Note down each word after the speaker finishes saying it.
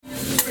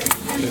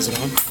Is it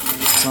on?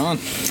 It's on.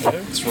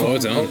 It's rolling. Oh,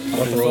 it's on.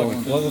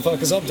 What the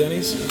fuck is up,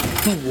 Denny's?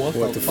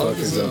 What the fuck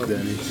is up,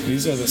 Denny's?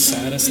 These are the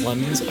saddest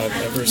lemons I've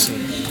ever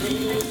seen.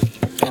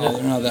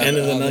 They're not that End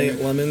of the bad. night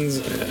lemons.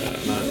 Not doing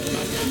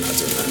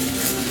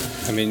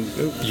that. I mean,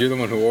 you're the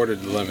one who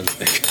ordered the lemons.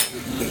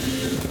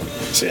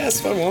 She asked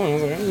if I want. I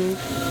was like,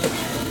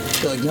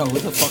 They're like, no, who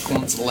the fuck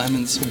wants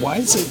lemons? Why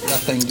is it a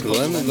thing to The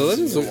lemon.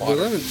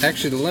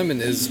 Actually, the lemon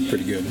is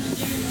pretty good.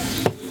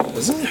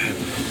 Is it?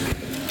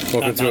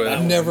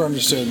 I've never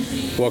understood.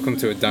 Welcome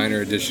to a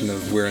diner edition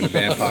of We're in a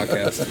Band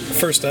podcast.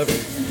 First ever.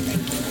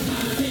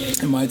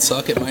 It might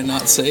suck. It might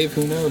not save.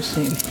 Who knows?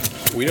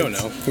 We don't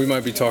know. We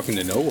might be talking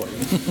to no one.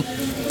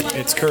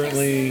 It's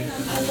currently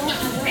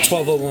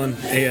 12:01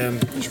 a.m. I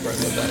should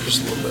probably move that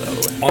just a little bit out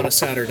of the way. on a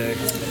Saturday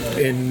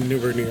in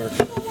Newburgh, New York.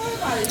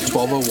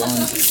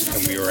 12:01.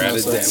 And we were at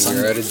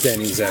a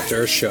Denny's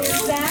after a show.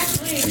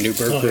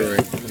 Newburgh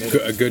Brewery.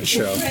 A good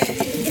show.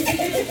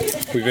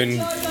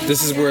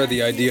 This is where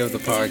the idea of the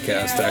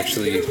podcast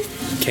actually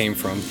came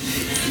from.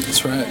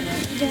 That's right.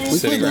 We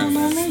played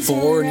like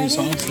 4 new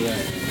songs today.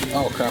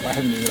 Oh crap! I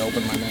haven't even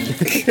opened my menu.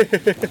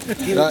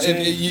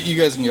 You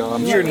guys can go.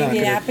 You're not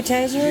an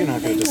appetizer. You're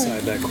not going to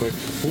decide that quick.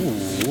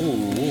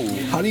 Ooh.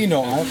 How do you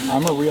know?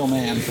 I'm a real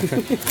man. I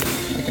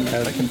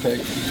can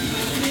pick.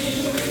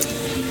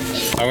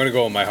 I'm gonna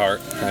go with my heart.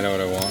 I know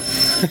what I want.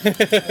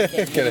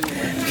 Can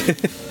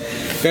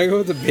I go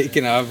with the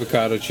bacon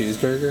avocado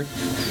cheeseburger?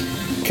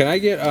 Can I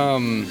get a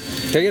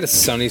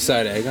sunny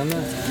side egg on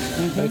that?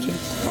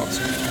 Mm-hmm.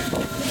 Awesome.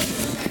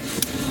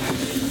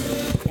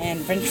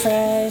 And French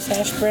fries,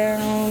 hash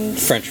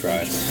browns. French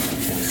fries.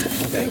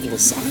 They have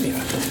lasagna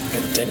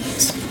at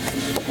Denny's.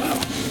 Wow.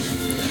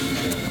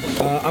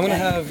 I'm gonna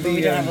have the.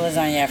 We don't have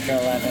lasagna after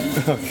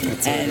 11. Okay,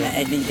 that's And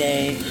I think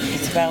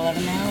it's about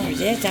 11 now.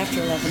 Yeah, it's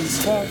after 11.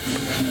 It's 12.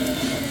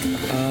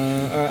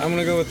 I'm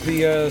gonna go with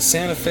the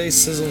Santa Fe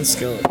sizzling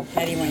skillet.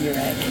 How do you want your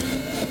egg?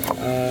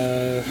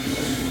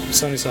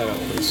 Sunny side up,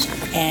 please.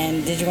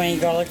 And did you want any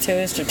garlic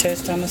toast or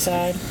toast on the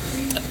side?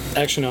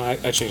 Actually, no, I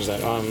changed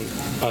that.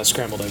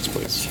 Scrambled eggs,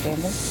 please.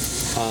 Scrambled?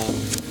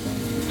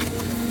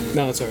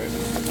 No, it's alright.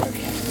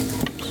 Okay.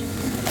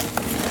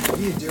 What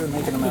are you doing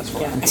making a mess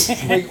for? Yeah.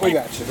 We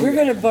got you. We're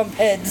going to bump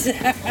heads.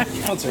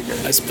 That's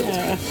okay. I spilled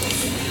it.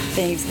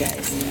 Thanks,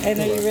 guys. And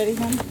are you ready,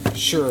 hon?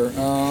 Sure.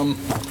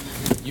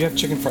 You have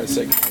chicken fried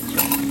steak.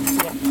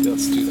 Yeah.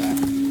 Let's do that.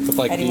 With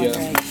like How do you want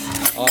your eggs?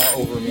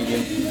 over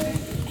medium.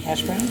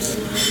 Hash browns?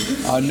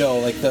 No,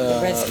 like the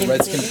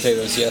red skin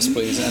potatoes. Yes,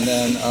 please. And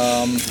then,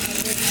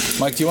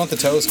 Mike, do you want the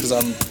toast? Because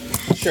I'm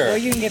Sure. Or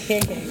you can get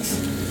pancakes.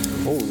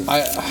 You You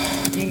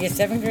can get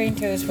 7-grain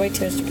toast, white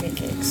toast, or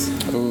pancakes.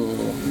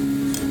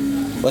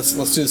 Let's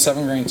do the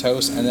 7-grain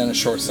toast and then a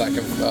short stack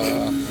of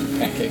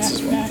pancakes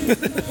as well. 2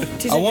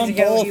 seconds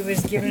ago, both. he was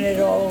giving it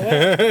all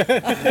away.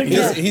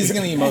 He's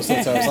gonna eat most of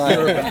the toast.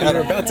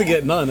 You're about to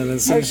get none, and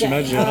as soon as you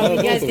mention it,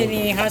 You guys get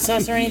any hot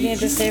sauce or anything at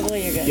this table? Or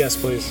you're good? yes,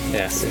 please.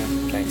 Yes.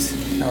 Thanks.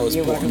 I was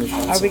You're born welcome. with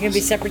Are we going to be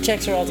separate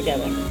checks or all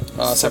together?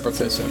 separate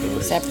please.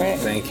 Separate?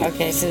 Thank you.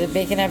 Okay, so the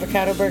bacon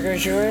avocado burger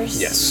is yours?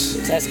 Yes. So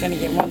that's going to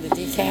get one of the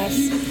decaf.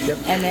 Yep.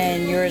 And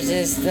then yours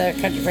is the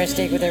country fried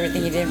steak with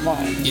everything you didn't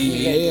want.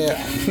 Yeah.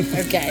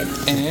 Okay.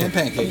 And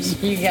pancakes.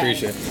 You got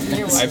Appreciate it.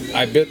 You're it. welcome.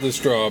 I bit the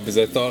straw because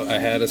I thought I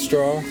had a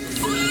straw. Do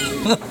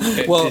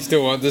Well, you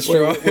still want the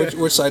straw?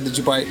 Which side did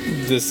you bite?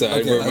 This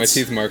side, where my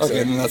teeth marks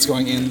Okay, are. then that's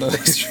going in the.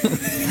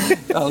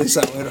 At least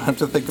that way I don't have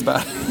to think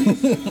about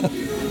it.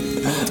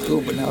 Ooh,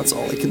 but now it's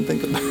all I can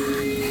think about.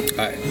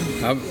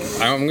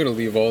 I'm gonna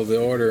leave all the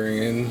ordering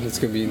in. It's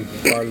gonna be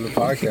part of the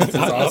podcast. It's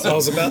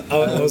awesome. I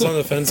was on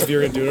the fence if you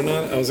were gonna do it or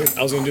not. I was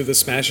gonna do the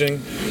smashing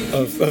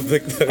of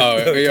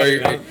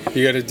the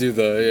You gotta do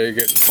the.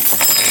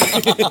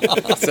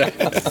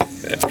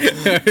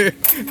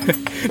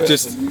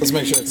 Just Let's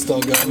make sure it's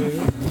still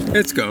going.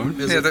 it's going.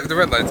 Yeah, the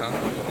red light's on.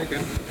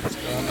 Okay.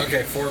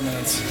 Okay, 4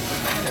 minutes.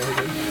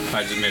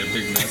 I just made a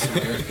big mess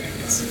here.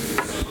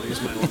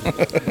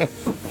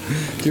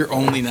 Your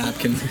only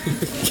napkin.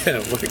 Yeah,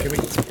 what can we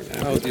get?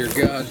 Oh dear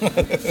God!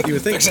 You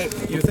would think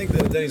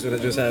that Denny's would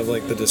just have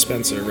like the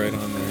dispenser right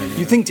on there.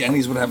 You think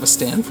Denny's would have a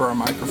stand for our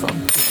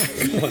microphone?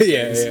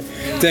 yeah.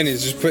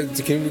 Denny's just put.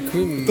 Can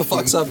we The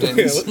fuck's up, Yeah,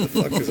 Denny's? what the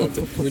fuck is up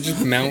there? we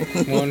just mount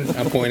one?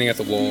 I'm pointing at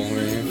the wall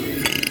right here.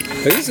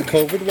 Are these the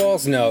COVID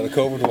walls? No, the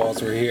COVID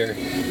walls were here.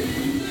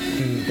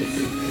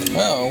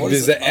 Oh, what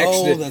is Because it?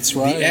 Oh, that's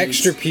right. The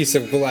extra piece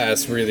of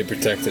glass really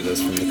protected us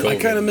from the COVID. I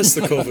kind of miss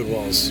the COVID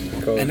walls,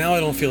 COVID. and now I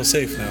don't feel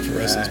safe now for the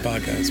rest of this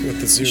podcast with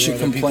the should zero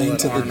other people complain that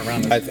to the- aren't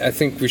around us. I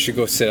think we should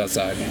go sit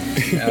outside.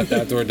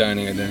 Outdoor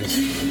dining at Denny's.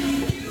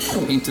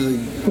 Complain to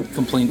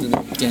the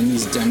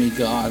Denny's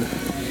demigod.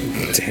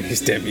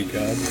 Denny's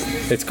demigod.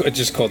 It's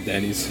just called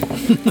Denny's.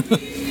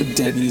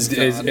 Denny's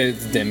god.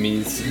 It's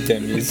Demi's.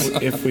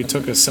 If we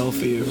took a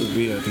selfie, it would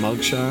be a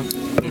mug shot.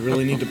 You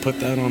really need to put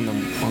that on the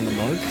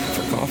mug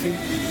for coffee.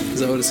 Is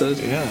that what it says?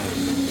 Yeah,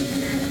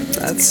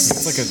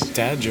 it's like a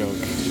dad joke.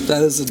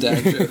 That is a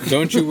dad joke.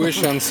 Don't you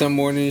wish on some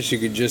mornings you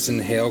could just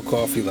inhale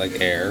coffee like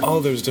air? Oh,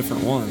 there's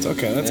different ones.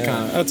 Okay, that's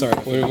Yeah. that's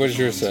alright. What does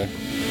yours say?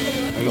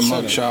 The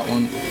mugshot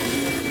one.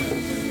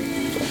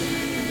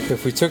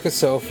 If we took a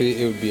selfie,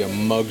 it would be a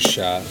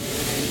mugshot.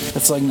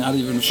 It's like not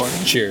even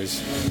funny.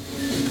 Cheers.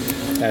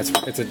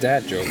 It's a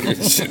dad joke. It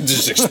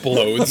just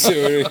explodes.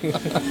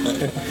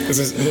 This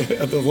is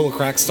the little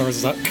crack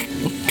stars up.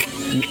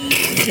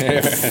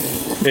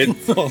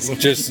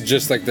 It's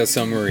just like the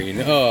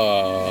submarine.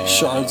 Oh.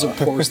 Shards of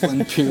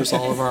porcelain pierce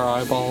all of our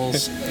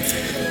eyeballs.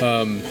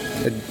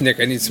 Nick,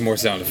 I need some more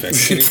sound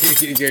effects. Can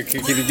you get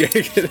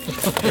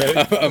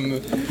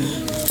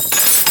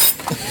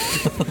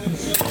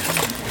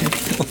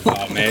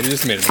Oh man, you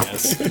just made a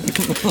mess.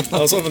 I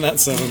was hoping that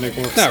sound would make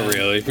more sense. Not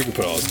really. We can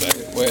put all this back.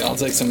 Wait, I'll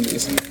take some of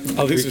these.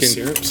 Oh, these are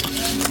syrups?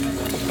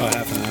 Oh,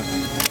 half and half.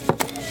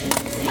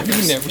 Have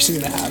you never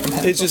seen that happen?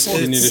 It just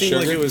You it need a seemed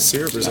like sugar? it was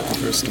syrup or something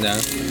first. No.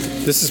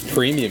 This is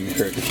premium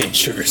cane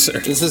sugar, sir.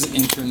 This is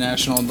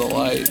international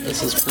delight.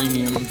 This is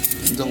premium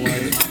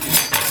delight.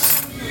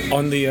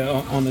 On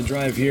the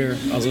drive here,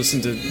 I was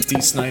listening to Dee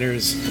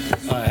Snider's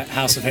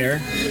House of Hair.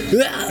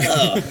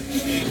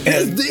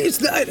 And Dee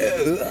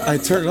Snider. I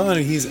turned it on,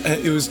 and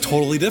it was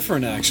totally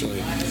different. Actually,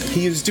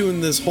 he was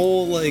doing this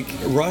whole like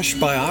Rush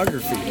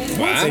biography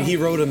that he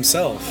wrote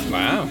himself.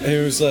 Wow. And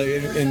it was like,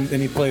 and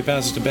he played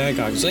Passage to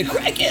Bangkok. He was like,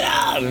 crank it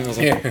out, and I was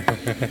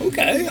like,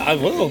 okay, I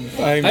will.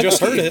 I just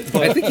heard it.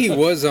 But I think he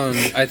was on.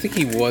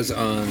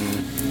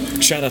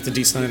 shout out to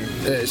Dee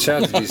Snider.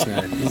 Shout out to Dee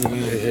Snider.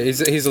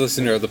 He's a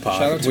listener of the pod.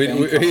 Shout out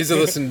to He's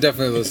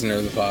definitely a listener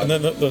of the pod. And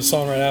then the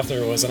song right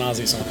after was an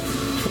Ozzy song.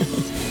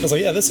 I was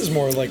like, yeah, this is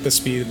more like the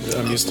speed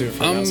I'm used to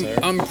from House of Hair.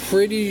 I'm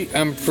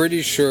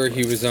pretty sure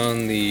he was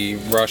on the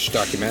Rush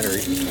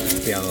documentary,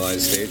 Beyond the Light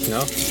of Stage.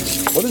 No.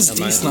 What is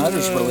Dee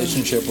Snider's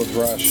relationship with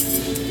Rush?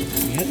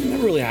 He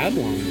never really had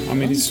one. I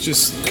mean, he's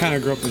just kind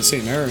of grew up in the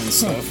same era and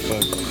stuff,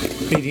 but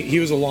he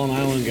was a Long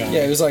Island guy.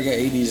 Yeah, he was like an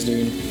 80s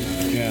dude.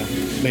 Yeah.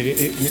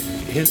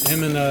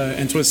 Him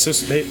and Twist's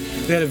sister,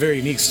 they had a very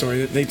unique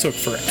story. They took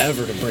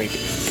forever to break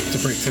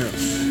through.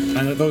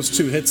 And those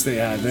two hits they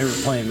had, they were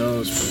playing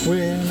those for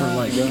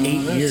like 8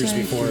 years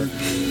before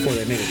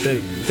they made it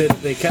big.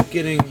 They kept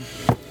getting,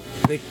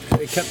 they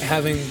kept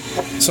having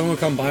someone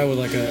come by with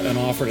like an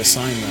offer to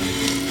sign them,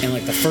 and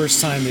like the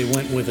first time they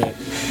went with it,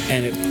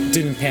 and it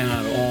didn't pan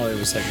out at all. It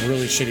was like a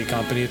really shitty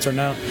company it turned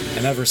out,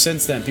 and ever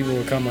since then, people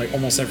would come like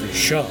almost every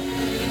show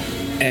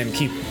and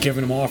keep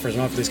giving them offers.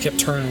 And they kept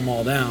turning them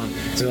all down.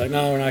 So they're like,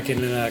 no, we're not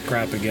getting into that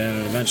crap again.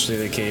 And eventually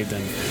they caved,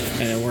 and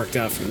it worked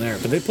out from there.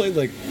 But they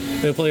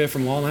play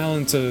from Long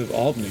Island to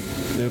Albany.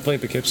 They play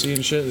Poughkeepsie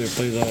and shit. They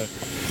play the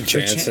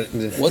Chance.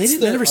 What's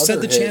they never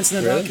said the hit? Chance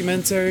in the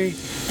documentary.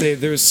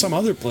 There was some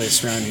other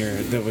place around here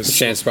that was. The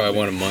Chance probably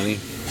wanted money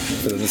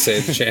for them to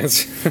say the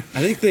Chance. I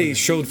think they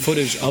showed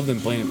footage of them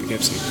playing in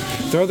Poughkeepsie.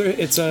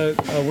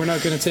 We're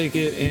not going to take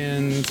it,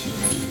 and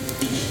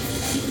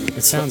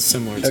it sounds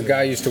similar to A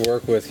guy I used to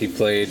work with, he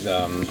played. He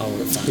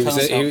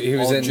was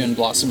in Gin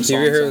Blossom You songs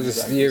ever hear on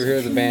this? his You ever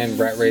hear the band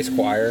Rat Race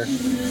Choir?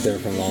 They were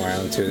from Long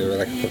Island too. They were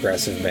like a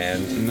progressive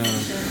band. No.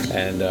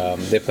 And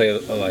they play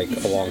like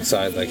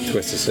alongside like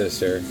Twisted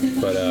Sister.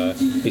 But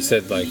he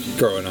said like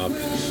growing up,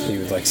 he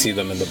would like see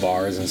them in the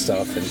bars and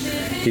stuff. And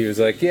he was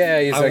like, yeah,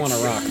 he's I like, Wanna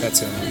Rock.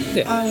 That's it.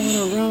 Yeah. I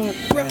wanna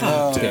rock.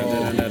 Oh.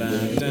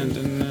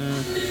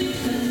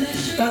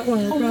 I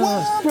wanna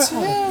rock.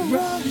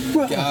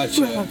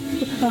 Gotcha.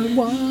 I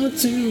want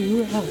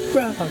to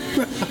rock.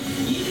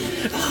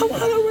 I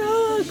wanna rock.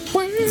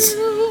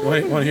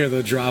 Want to hear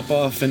the drop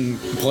off and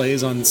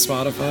plays on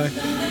Spotify?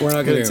 We're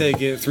not gonna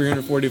take it.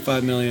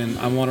 345 million.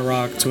 I want to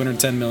rock.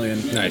 210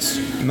 million. Nice.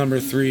 Number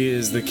 3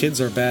 is The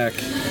Kids Are Back.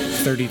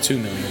 32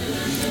 million.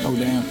 Oh,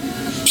 damn.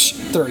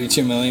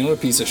 32 million. What a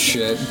piece of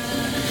shit.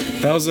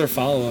 That was their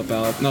follow up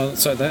album. No,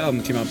 sorry, that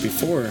album came out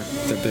before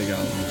their big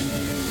album.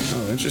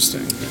 Oh,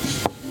 interesting.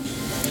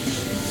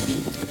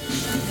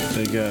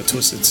 Big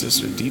Twisted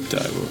Sister deep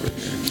dive over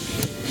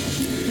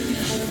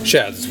here.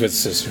 Shout out to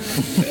Twisted Sister.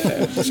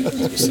 Yeah,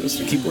 Twisted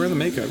Sister. Keep wearing the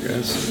makeup,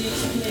 guys.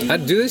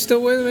 Do they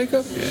still wear the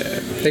makeup? Yeah,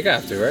 They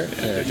got to, right?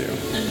 yeah, they do.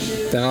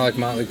 They're not like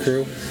Motley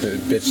Crue, they're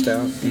bitched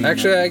out.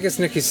 Actually, I guess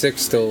Nicky Sixx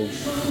still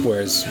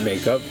wears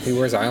makeup. He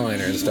wears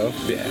eyeliner and stuff.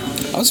 Yeah.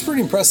 I was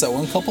pretty impressed that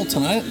one couple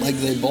tonight, like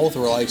they both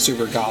were like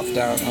super gothed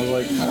out. I was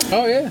like,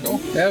 Oh yeah, Cool.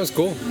 that was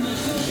cool.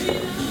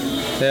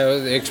 Yeah,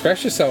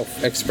 express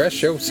yourself. Express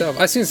yourself.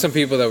 I seen some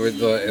people that were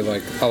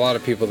like a lot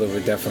of people that were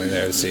definitely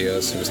there to see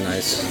us. It was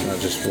nice, not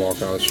just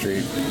walking on the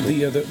street.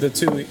 The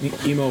two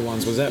emo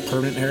ones, was that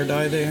permanent hair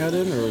dye they had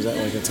in, or was that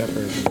like a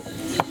temporary?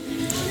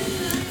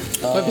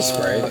 Might be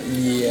spray.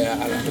 yeah,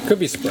 I don't know. It could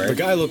be spray. The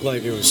guy looked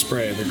like it was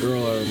spray. The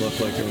girl looked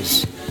like it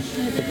was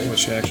what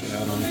she actually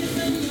had on.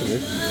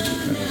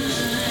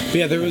 But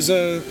yeah, there was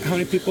how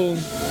many people?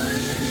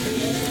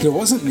 There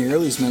wasn't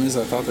nearly as many as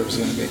I thought there was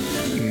going to be.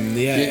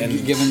 Yeah,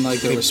 and Given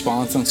like the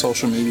response on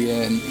social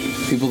media and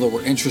people that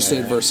were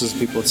interested versus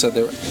people that said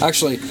they were.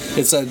 Actually,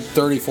 it said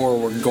 34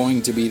 were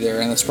going to be there,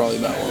 and that's probably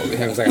about what we It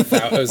had. was like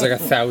it was like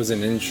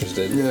 1,000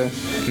 interested. Yeah.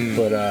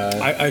 But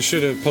I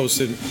should have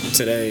posted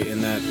today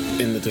in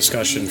the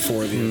discussion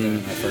for the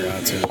event. I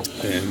forgot to.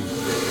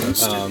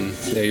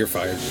 yeah, you're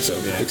fired. So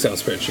Excel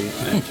spreadsheet.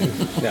 Thank you.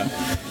 Yeah.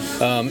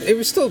 It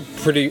was still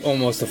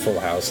almost a full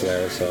house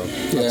there, so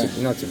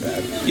not too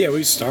bad. Yeah,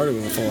 we started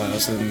with a full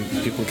house, and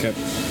then people kept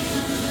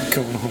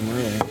going home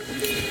early.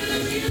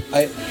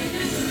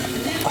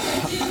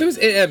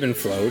 It ebbed and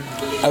flowed.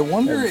 I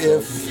wonder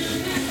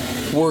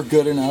if we're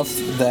good enough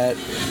that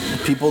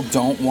people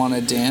don't want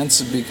to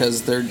dance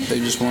because they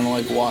just want to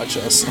like watch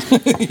us.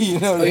 You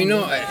know what I mean?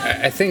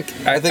 I think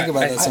I think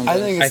about that sometimes.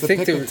 I think it's I the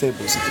think picnic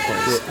tables at the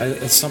place.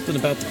 It's something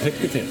about the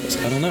picnic tables.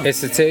 I don't know.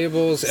 it's the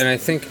tables, and I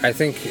think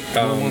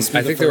wants to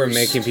be the they were first.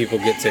 making people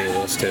get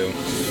tables too.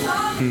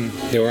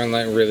 They weren't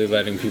like really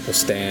letting people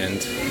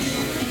stand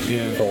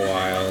for a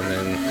while, and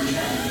then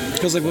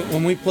Because like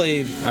when we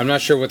played, I'm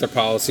not sure what their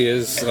policy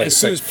is. Like, As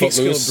soon it's as like Peekskill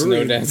Footloose, no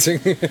Brewery- dancing.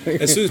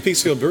 as soon as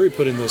Peekskill Brewery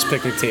put in those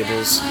picnic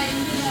tables,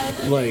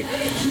 like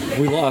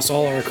we lost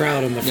all our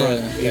crowd in the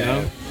front. You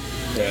know,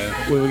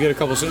 we would get a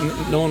couple.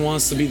 No one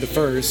wants to be the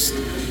first,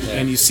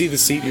 and you see the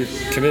seat, you're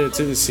committed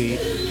to the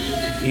seat.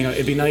 You know,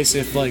 it'd be nice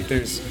if like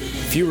there's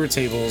fewer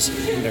tables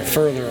and they're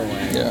further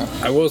away. Yeah.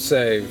 I will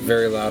say,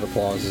 very loud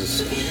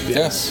applauses.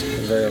 Yes.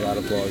 Very loud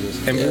applauses.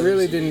 And Yes. we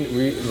really didn't,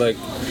 like,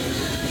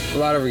 a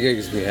lot of our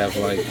gigs we have,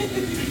 like,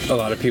 a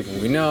lot of people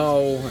we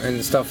know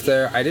and stuff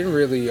there. I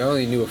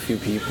only knew a few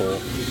people.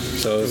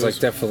 So it was, like,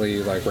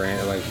 definitely, like,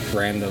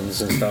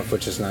 randoms and stuff,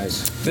 which is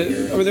nice.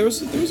 There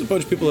was a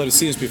bunch of people that had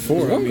seen us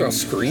before. One girl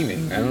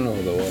screaming. I don't know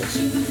who that was.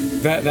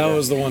 That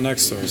was the one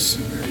next to us.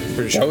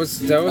 Pretty sure. That was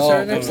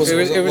her next.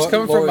 It was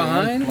coming from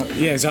behind.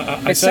 Yeah,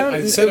 I said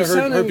I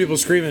heard people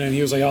screaming, and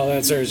he was like, "Oh,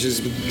 that's her." She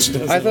does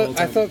that all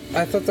the time.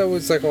 I thought that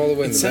was like all the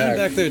way in It the sounded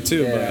back. back there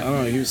too, but Yeah. I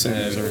don't know. He was saying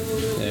it was her.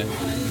 Yeah.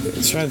 I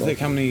was trying to think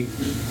how many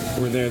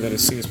were there that had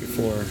seen us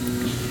before.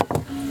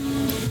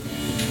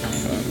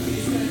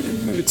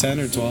 Maybe 10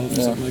 or 12 or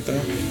something like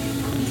that.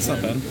 It's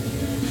not bad.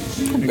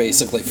 We're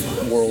basically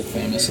world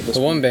famous at this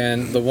The point.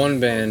 one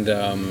band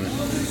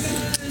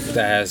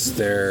that has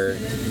their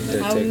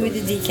How are we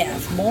with the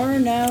decaf? More or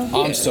no?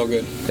 I'm still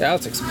good. Yeah, I'll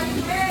take some.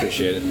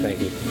 Appreciate it. Thank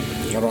you.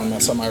 I don't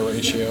mess up my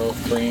ratio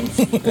of cream.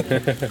 Here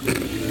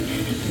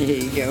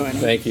you go, honey.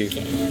 Thank you.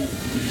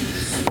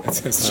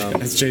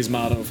 That's Jay's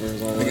motto for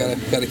his whole I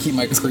life. gotta keep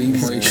my cream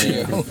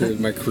ratio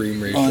My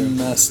cream ratio.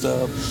 unmessed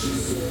up.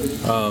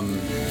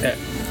 Yeah.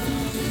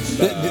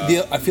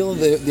 I feel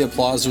the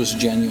applause was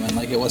genuine.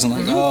 Like it wasn't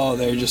like, oh,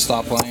 they just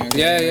stopped playing.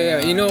 Yeah.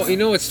 You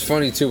know what's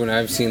funny too when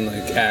I've seen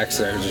like acts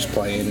that are just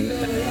playing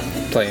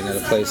at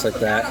a place like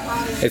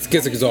that. It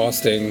gets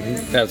exhausting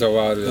after a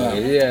while.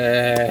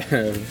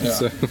 They're like,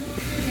 So,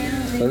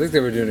 I think they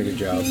were doing a good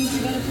job.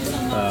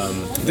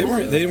 They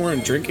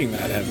weren't drinking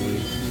that heavily.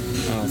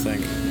 I don't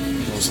think.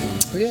 Most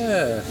of them.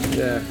 Yeah.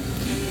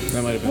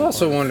 That might have been. I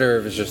also wonder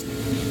if it's just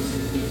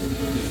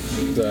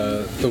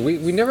the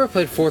we never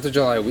played 4th of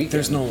July weekend.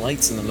 There's no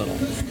lights in the middle.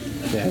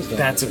 Yeah,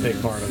 That's a big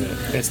part of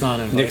it. It's not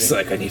inviting. Nick's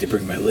like, I need to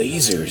bring my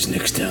lasers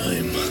next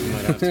time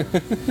Might have to.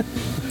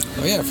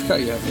 Oh yeah, I forgot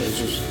you have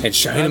lasers. and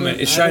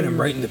shine them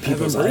right into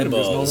people's I haven't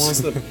brought it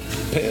eyeballs. because no one wants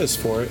to pay us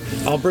for it.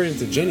 I'll bring it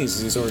to Jenny's.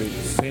 He's already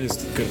paid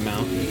us a good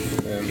amount,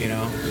 you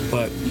know.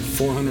 But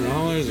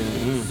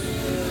 $400.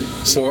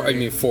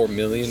 $4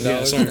 million.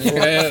 Yeah, sorry.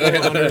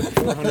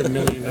 $400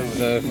 million.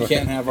 You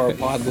can't have our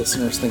pod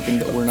listeners thinking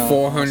that we're not.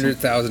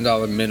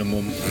 $400,000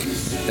 minimum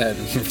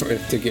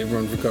to get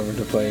Run for Cover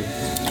to play.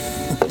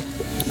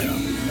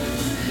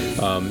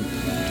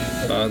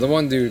 The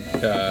one dude,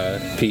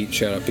 Pete,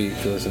 shout out Pete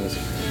for listening to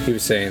this, he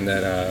was saying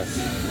that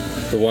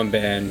the one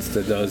band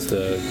that does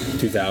the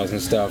 2000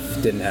 stuff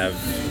didn't have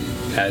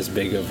as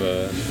big of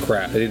a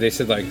crowd. They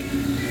said like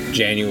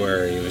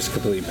January it was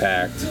completely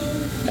packed,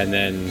 and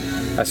then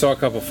I saw a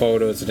couple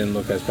photos. It didn't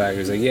look as packed. He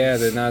was like, yeah,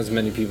 there's not as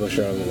many people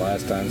showed up the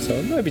last time, so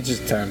it might be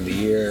just time of the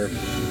year.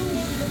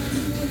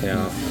 You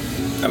know,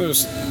 I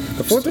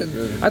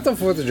thought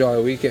 4th of July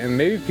weekend, and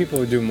maybe people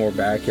would do more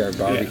backyard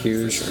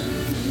barbecues. Yeah, for sure.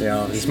 You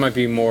know, this might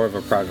be more of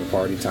a private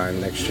party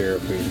time next year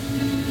if we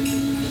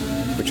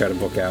try to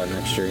book out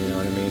next year. You know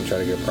what I mean? Try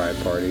to get a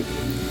private party,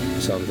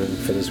 something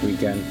for this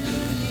weekend.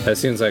 That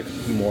seems like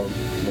more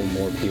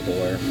people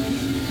are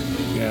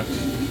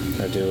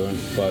doing,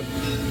 but.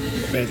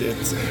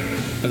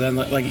 But then,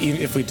 like,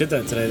 even if we did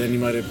that today, then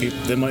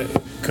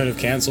could have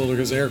canceled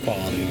because of air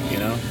quality, you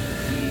know.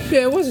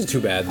 Yeah, it wasn't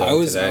too bad though. I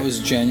was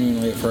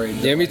genuinely afraid.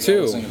 That, me too.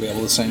 I wasn't gonna be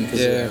able to sing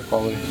because of the air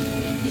quality.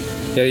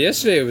 Yeah,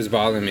 yesterday it was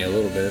bothering me a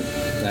little bit.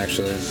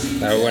 Actually,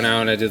 I went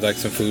out and I did like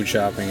some food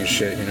shopping and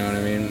shit. You know what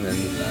I mean?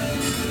 And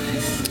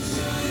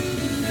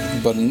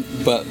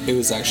But it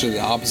was actually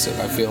the opposite.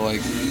 I feel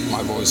like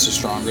my voice is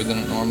stronger than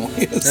it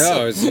normally is.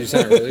 No, you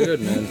sound really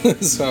good,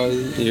 man. So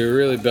You're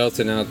really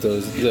belting out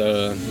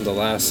the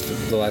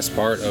last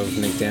part of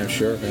Make Damn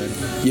Sure, man.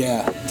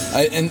 yeah,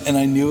 and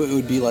I knew it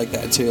would be like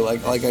that too.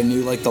 Like I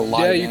knew like the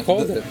live you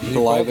called it. the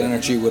live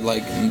energy would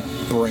like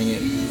bring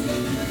it.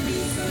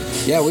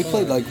 Yeah, we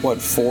played like what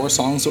 4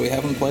 songs that we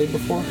haven't played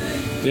before.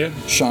 Yeah.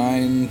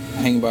 Shine,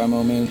 Hang By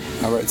Moment,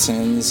 I Write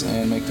Sins,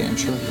 and Make Damn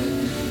Sure.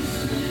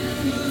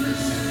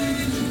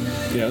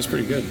 Yeah, it was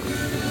pretty good.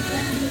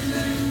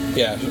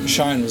 Yeah,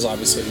 Shine was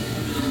obviously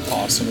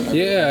awesome.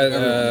 Yeah,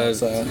 Everyone loves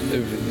that.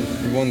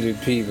 one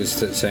dude, Pete, was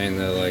saying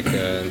that, like,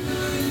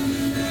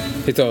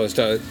 he thought it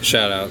was,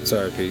 shout out,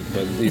 sorry, Pete,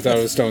 but he thought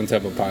it was Stone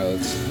Temple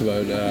Pilots.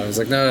 But I was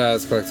like, no,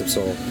 it's Collective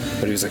Soul.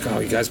 But he was like, oh,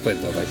 you guys played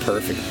that, like,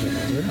 perfect. I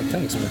was like, oh,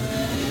 thanks, man.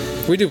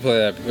 We do play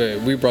that.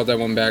 We brought that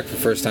one back for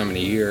the first time in a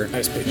year.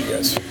 Nice pitch, you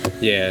guys.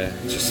 Yeah,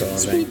 just so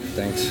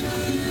thanks.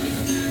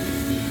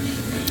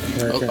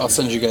 I'll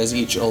send you guys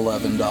each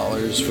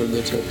 $11 for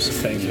the tips.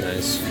 Thank you.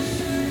 Nice.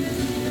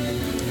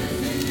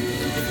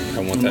 I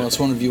want Unless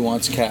that. one of you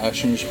wants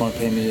cash and you just want to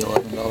pay me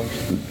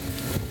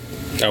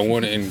 $11. I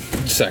want it in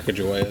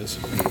Sacagaweas.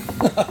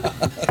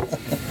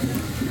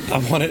 I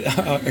want it.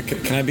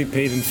 Can I be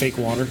paid in fake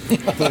water,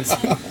 please?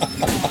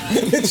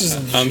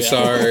 I'm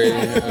sorry.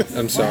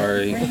 I'm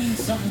sorry.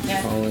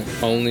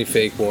 Only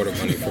fake water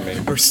money for me.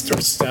 or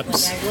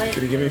steps?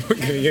 Can you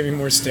give me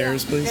more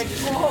stairs, please?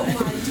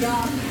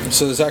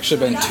 So there's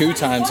actually been 2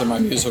 times in my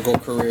musical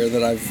career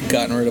that I've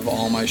gotten rid of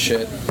all my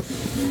shit.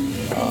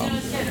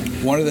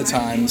 One of the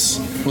times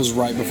was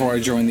right before I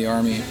joined the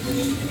Army.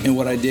 And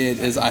what I did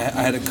is I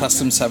had a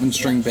custom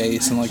 7-string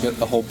bass and like a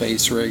whole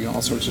bass rig and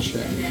all sorts of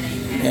shit.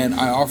 And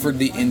I offered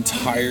the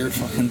entire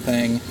fucking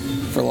thing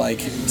for like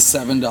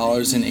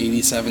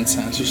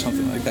 $7.87 or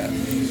something like that.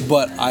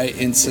 But I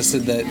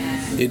insisted that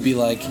it'd be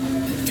like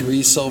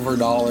 $3 silver,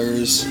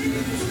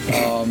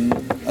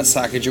 a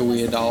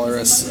Sacagawea dollar,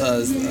 a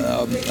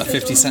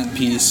 50-cent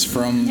piece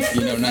from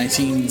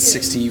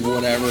 1960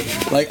 whatever.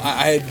 Like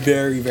I had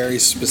very, very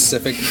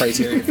specific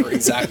criteria for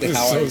exactly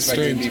how I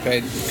expected to be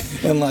paid.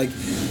 And like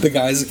the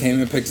guys that came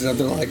and picked it up,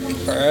 they're like,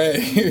 "All right,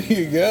 here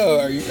you go.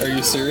 Are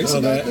you serious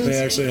about this?" They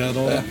actually had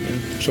all that.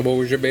 So what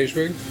was your bass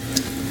rig?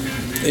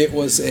 It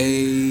was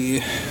I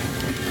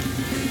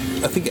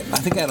think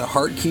I had a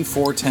Hartkey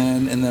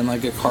 410 and then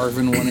like a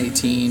Carvin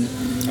 118.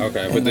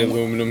 Okay, with the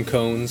aluminum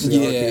cones.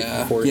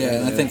 Yeah,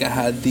 and I think I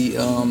had the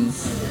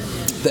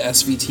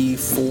SVT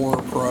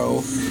 4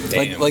 Pro,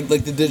 like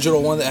the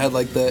digital one that had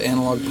like the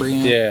analog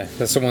preamp. Yeah,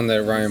 that's the one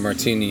that Ryan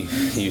Martini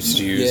used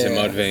to use in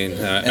Mudvayne.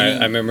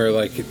 I remember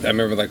like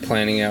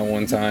planning out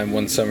one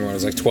summer when I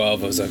was like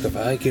 12. I was like, if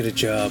I get a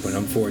job when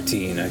I'm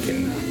 14, I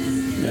can.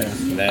 I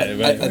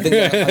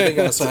think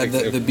I also had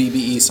the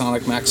BBE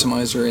Sonic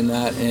Maximizer in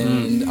that,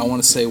 and I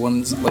want to say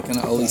one's like an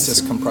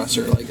Alesis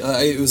compressor. Like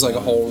it was like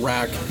a whole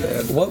rack.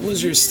 What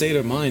was your state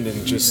of mind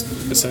in just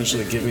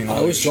essentially giving?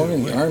 I was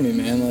joining the Army,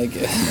 man. Like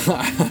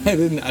I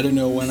didn't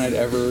know when I'd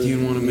ever. Do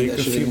you want to make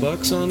a few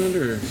bucks on it,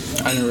 or?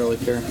 I didn't really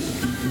care.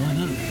 Why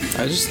not?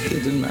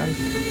 It didn't matter.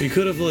 You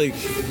could have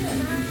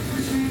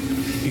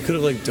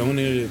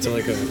donated it to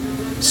like a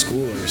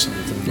school or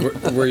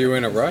something. Were you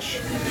in a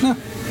rush?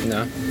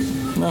 No.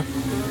 No,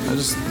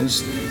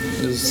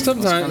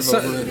 sometimes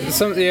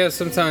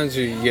sometimes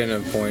you get to a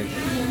point.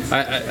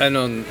 I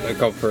know a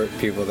couple of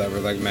people that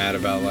were like mad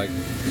about like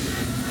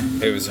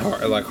it was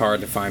hard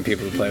to find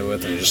people to play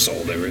with and just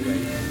sold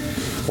everything.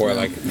 Or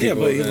like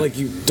but like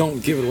you don't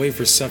give it away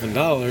for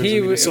 $7. He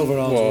was silver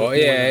dollars. Well,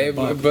 yeah,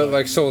 but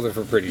like sold it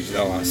for a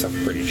lot of stuff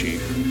for pretty cheap.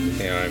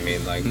 You know what I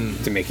mean? Like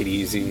to make it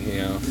easy,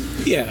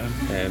 Yeah.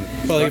 And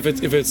well, if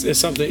it's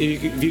something,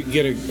 if you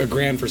get a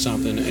grand for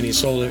something and you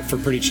sold it for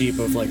pretty cheap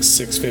of like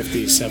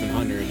 $650,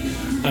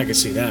 $700, I could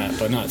see that,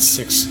 but not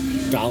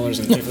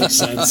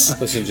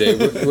 $6.50. Listen, Jay,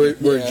 we're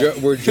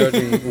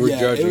judging. We're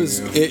judging.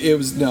 It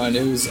was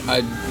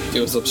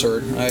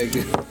absurd.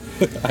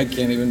 I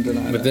can't even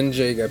deny that. But then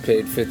Jay got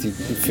paid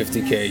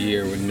 $50K a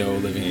year with no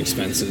living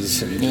expenses,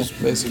 and just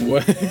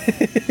basically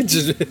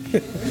just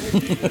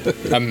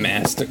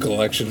amassed a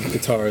collection of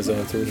guitars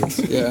afterwards.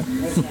 Yeah.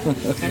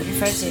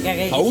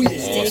 Oh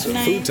yeah.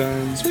 Food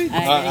time. Sweet.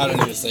 I don't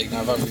need a steak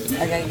knife. I'm good.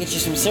 I gotta get you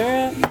some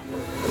syrup.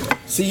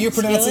 See, you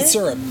pronounce it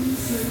syrup.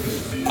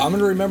 I'm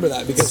gonna remember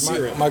that because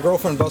my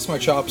girlfriend busts my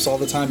chops all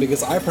the time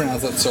because I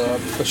pronounce it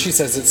syrup, but she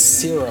says it's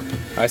syrup.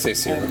 I say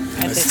syrup.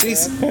 I say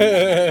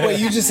syrup. Wait,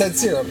 you just said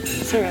syrup.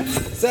 Syrup.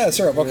 Yeah,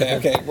 syrup.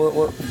 Okay.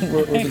 We're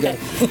together.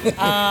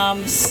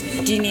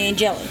 Do you need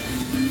jelly?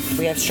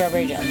 We have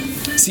strawberry jelly.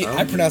 See,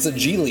 I pronounce it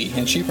Geely,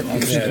 and she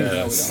pronounces it.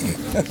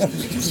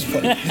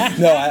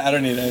 No, I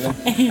don't need anything.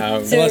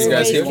 So you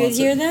guys everybody's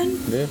good here then?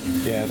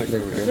 Yeah, I think we're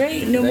good.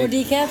 Great. No more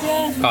decaf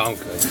yet? Oh, I'm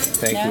good.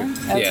 Thank you.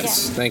 Okay.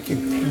 Yes, thank you.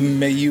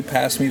 May you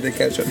pass me the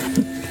ketchup?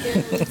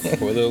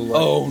 We're a little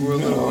light. Oh, we're a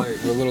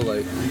little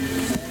late.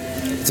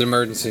 It's an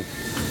emergency.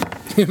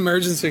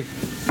 Emergency.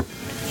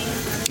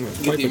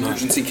 Get the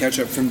emergency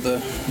ketchup from the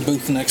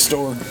booth next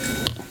door.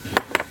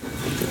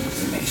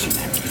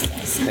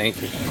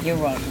 Thank you. You're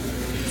welcome.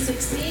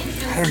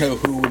 I don't know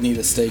who would need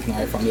a steak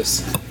knife on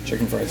this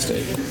chicken fried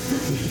steak.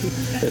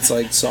 It's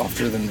like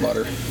softer than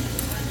butter.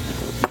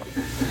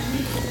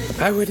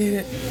 I would eat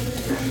it.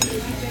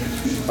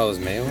 Oh, there's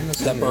mayo in this?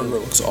 That burger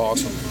looks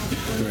awesome.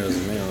 There's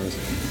mayo in this.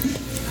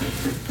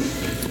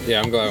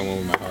 Yeah, I'm glad I went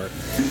with my heart.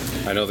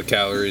 I know the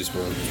calories,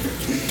 but I'm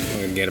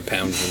gonna get a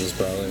pound from this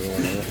probably. Or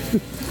whatever.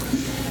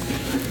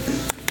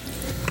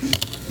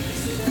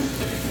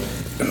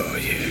 Oh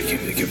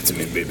yeah, give it to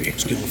me, baby.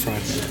 Skillet fry.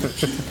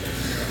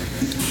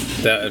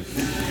 That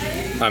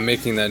I'm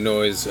making that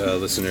noise,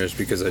 listeners,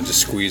 because I just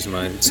squeezed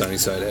my sunny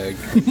side egg.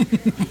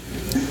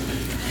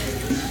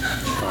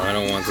 Oh, I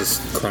don't want this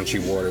crunchy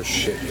water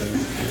shit.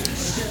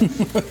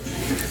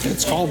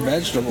 It's called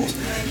vegetables.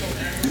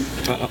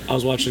 I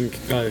was watching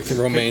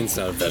Romaine's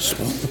not a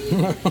vegetable.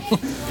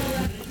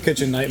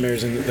 Kitchen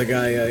Nightmares, and the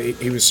guy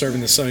he was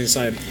serving the sunny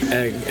side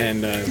egg,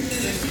 and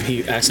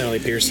he accidentally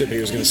pierced it, but he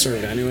was going to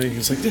serve it anyway.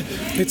 He's like,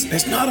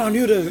 "It's not on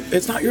you to.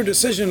 It's not your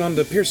decision on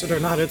to pierce it or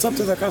not. It's up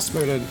to the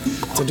customer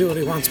to do what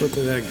he wants with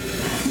the egg."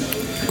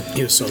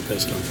 He was so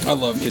pissed off. I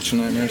love Kitchen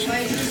Nightmares.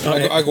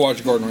 I could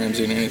watch Gordon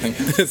Ramsay in anything.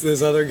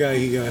 This other guy,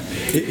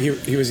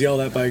 he was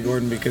yelled at by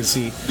Gordon because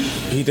he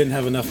didn't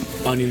have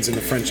enough onions in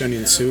the French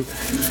onion soup.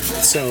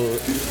 So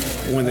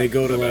when they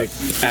go to like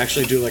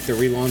actually do like the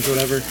relaunch or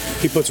whatever,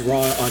 he puts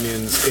raw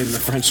onions in the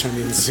French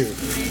onion soup.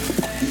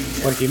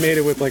 Like he made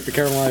it with like the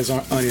caramelized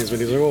onions, but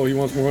he's like, oh, he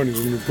wants more onions,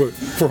 and he put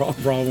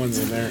raw ones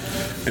in there.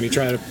 And he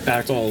tried to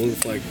act all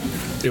aloof like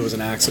it was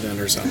an accident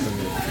or something.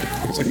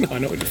 He was like, no, I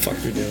know what the fuck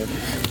you're doing.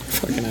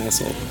 Fucking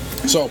asshole.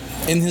 So,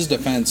 in his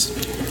defense,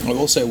 I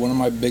will say one of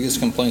my biggest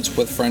complaints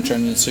with French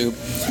onion soup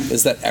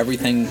is that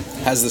everything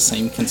has the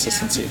same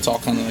consistency. It's all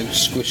kind of like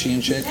squishy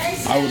and shit.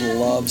 I would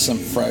love some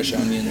fresh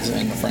onions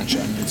in the French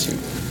onion soup.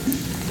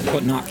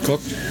 But not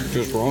cooked,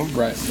 just raw?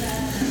 Right.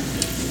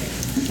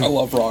 I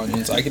love raw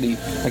onions. I could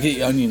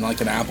eat onion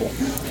like an apple.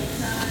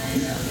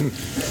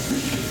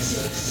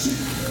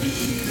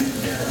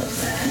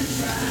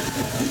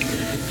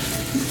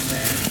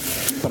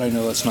 But I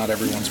know that's not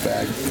everyone's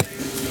bag.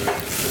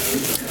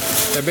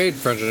 I made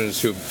French onion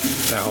soup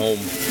at home.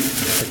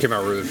 It came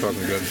out really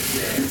fucking good.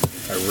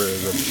 Really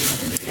good.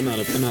 I'm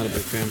not a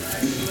big fan.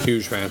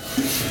 Huge fan.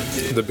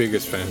 The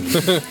biggest fan.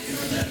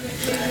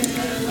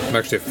 I'm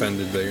actually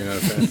offended that you're not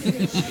a fan.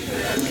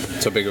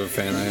 That's how big of a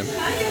fan I am.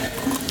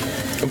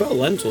 How about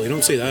lentil? You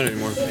don't see that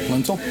anymore.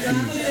 Lentil?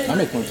 I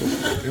make lentil.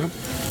 Yeah.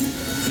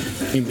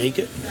 You make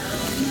it?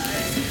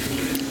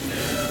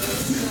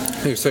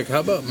 It's like, how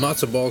about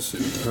matzo ball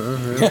soup?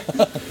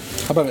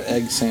 How about an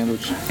egg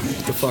sandwich?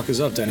 What the fuck is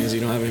up, Denny's?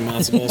 You don't have any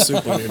matzo ball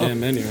soup on your damn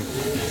menu.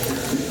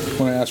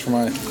 When I asked for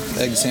my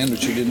egg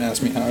sandwich, you didn't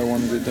ask me how I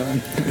wanted it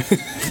done.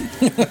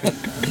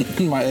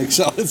 My egg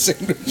salad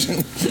sandwich.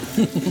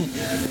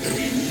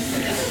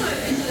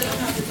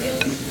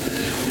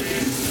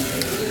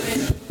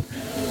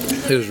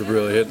 It was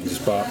really hitting the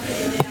spot.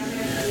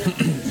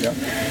 Yeah.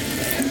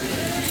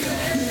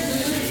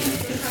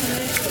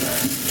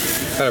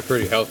 Had a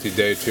pretty healthy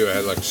day too. I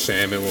had like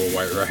salmon with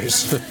white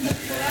rice.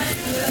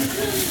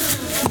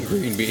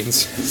 Green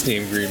beans.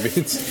 Steamed green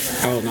beans.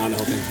 Oh, not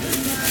healthy.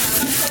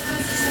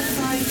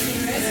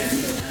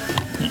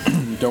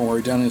 Don't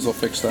worry, Denny's will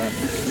fix that.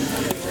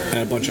 I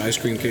had a bunch of ice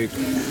cream cake.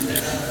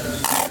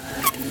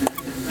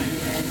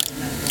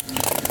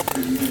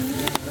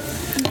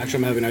 Actually,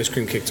 I'm having ice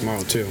cream cake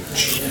tomorrow too.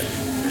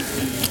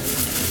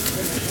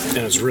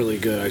 And it's really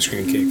good ice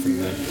cream cake from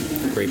that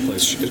great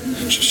place.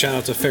 Shout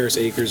out to Ferris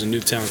Acres in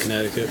Newtown,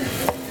 Connecticut.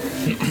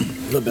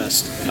 The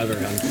best I've ever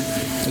had.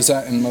 Is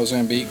that in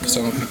Mozambique? Because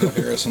I don't think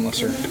they'll hear us unless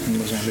they're in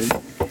Mozambique.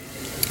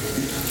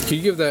 Can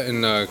you give that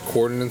in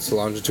coordinates,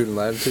 longitude and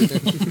latitude?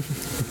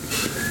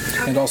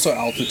 And also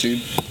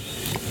altitude.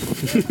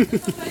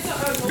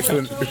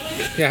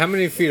 Yeah, how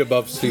many feet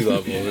above sea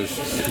level is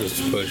this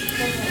push?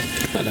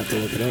 I'd have to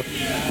look it up.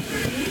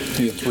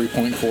 The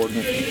 3-point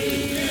coordinate.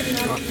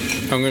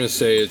 I'm gonna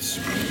say it's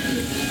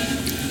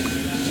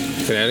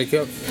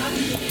Connecticut,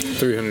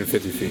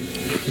 350 feet.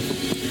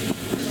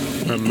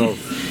 And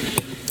most.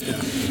 Yeah.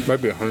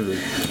 Might be 100.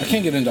 I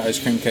can't get into ice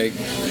cream cake.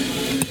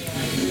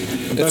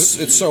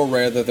 It's so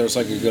rare that there's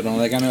like a good one.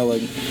 Like I know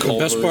like The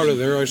best part of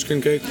their ice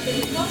cream cake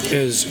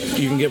is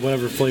you can get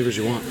whatever flavors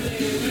you want.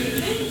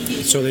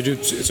 So they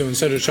do. So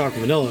instead of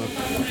chocolate vanilla,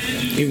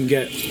 you can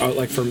get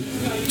like from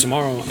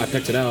tomorrow. I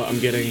picked it out. I'm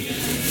getting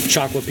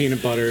chocolate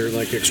peanut butter,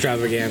 like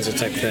extravaganza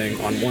type thing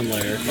on one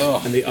layer,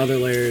 and the other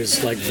layer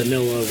is like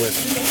vanilla with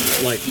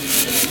like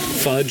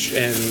fudge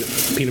and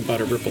peanut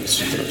butter ripples.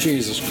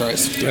 Jesus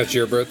Christ. That's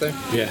your birthday?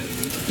 Yeah.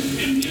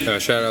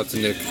 Shout out to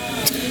Nick.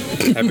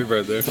 Happy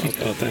birthday.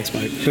 Oh, thanks,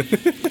 Mike.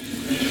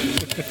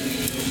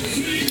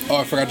 Oh,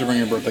 I forgot to bring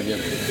your birthday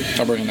gift.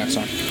 I'll bring it next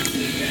time.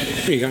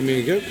 You got me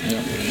a gift?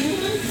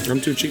 Yeah.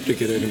 I'm too cheap to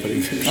get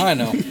anybody. I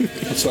know.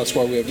 That's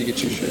why we have to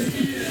get you shit.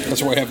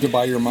 That's why we have to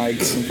buy your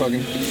mics and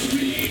fucking.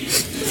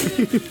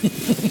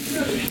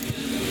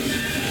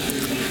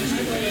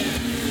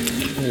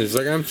 He's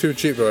like, I'm too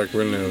cheap, but like,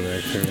 we're no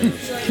Nick.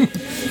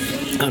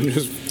 I'm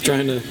just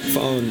trying to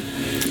follow in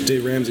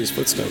Dave Ramsey's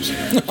footsteps.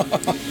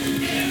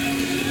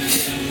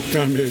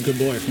 Trying to be a good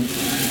boy.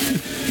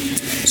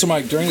 So,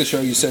 Mike, during the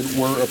show, you said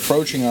we're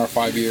approaching our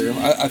 5-year.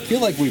 I feel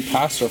like we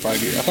passed our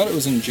 5-year. I thought it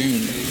was in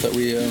June that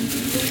we. Or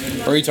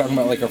are you talking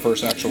about like our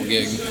first actual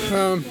gig?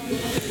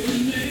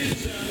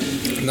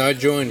 No, I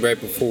joined right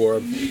before. I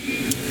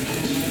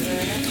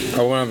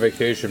went on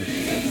vacation.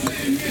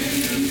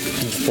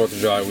 It was 4th of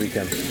July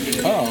weekend.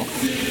 Oh.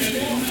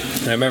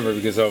 And I remember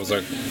because I was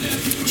like,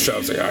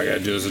 I gotta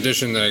do this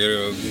audition, then I gotta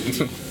go.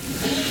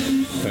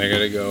 Then I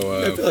gotta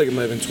go. I feel like it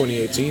might have been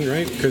 2018,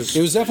 right? Because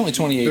It was definitely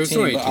 2018. It was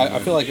 2018, but I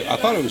feel like I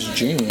thought it was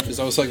June because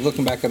I was like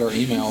looking back at our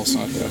emails.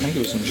 I think it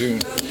was in June.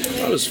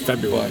 that was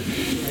February.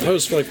 That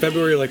was like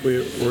February, like we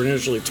were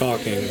initially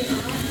talking.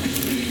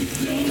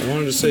 I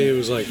wanted to say it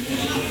was like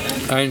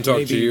I didn't talk to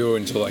maybe you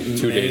until like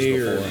 2 May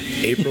days or before.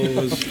 April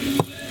was.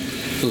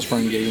 His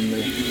friend gave him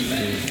the.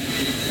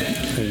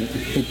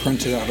 We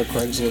printed out a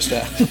Craigslist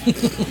ad.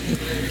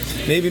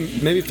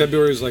 Maybe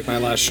February was like my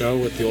last show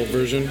with the old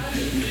version.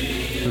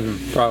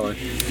 Probably.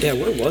 Yeah,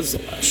 what was the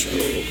last show?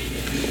 Old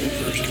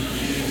version.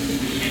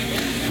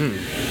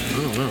 I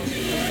don't know.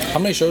 How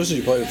many shows did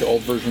you play with the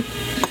old version?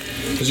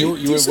 Because you were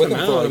with Decent them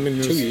for amount. like I mean,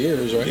 it 2 was-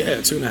 years, right? Yeah,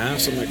 2.5,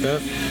 something like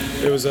that.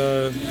 It was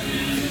oh,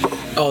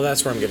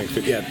 that's where I'm getting.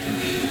 Yeah,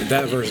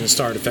 that version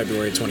started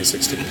February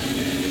 2016.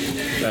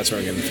 That's where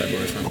I'm getting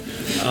February from.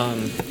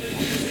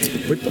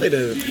 We played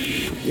the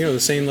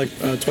same like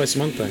twice a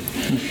month thing.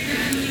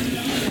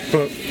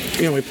 But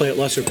we play at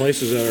lesser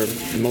places that are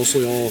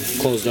mostly all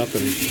closed up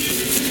and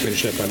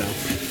shit by now.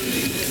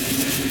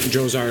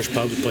 Joe's Irish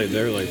Pub, we played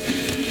there like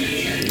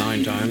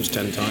 9 times,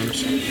 10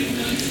 times.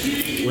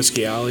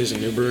 Whiskey Alleys in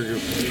Newburgh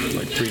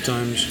like 3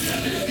 times.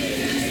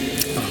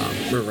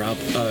 River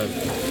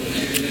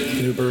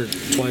Newburgh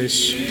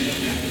twice.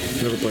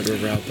 Never played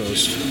River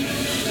Outpost.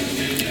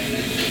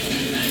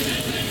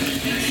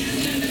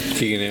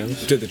 Keegan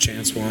Nails. Did the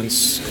Chance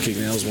once.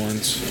 Keegan Nails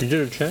once. You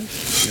did a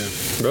chance? Yeah.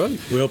 Really?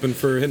 We opened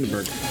for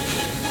Hindenburg.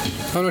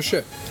 Oh no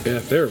shit. Yeah,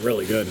 they were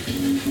really good.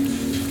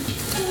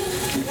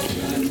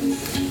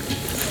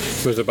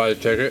 Was it by the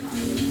ticket?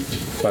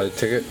 By the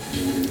ticket?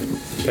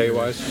 Pay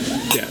wise?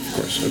 Yeah, of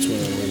course. That's what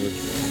I remember.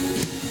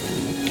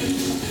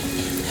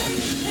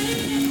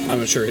 I'm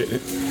not sure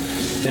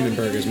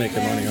Hindenburg is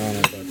making money on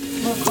it, but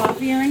More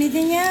coffee or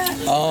anything yet?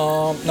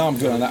 No, I'm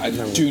good on that. I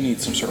do need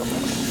some syrup.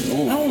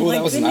 Ooh, Oh, ooh, my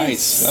that was goodness.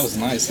 nice. That was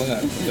nice. Look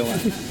at that. Feel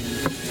that.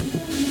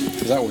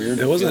 Is that weird?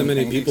 there wasn't that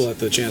many Pancakes? people at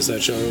the Chance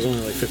that show. There was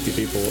only like 50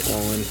 people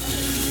all in.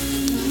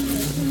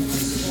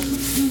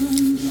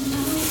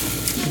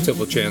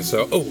 Triple chance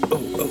though. Oh.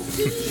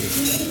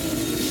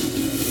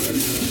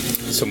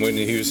 Some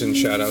Whitney Houston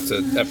shout out to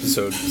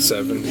episode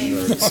 7 or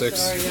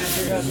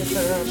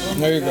 6.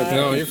 No, you're good.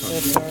 No, you're So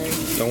fine. sorry.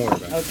 Don't worry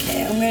about it.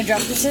 Okay, I'm gonna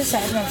drop this to the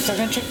side, and I'm still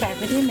gonna check back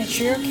with you, make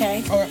sure you're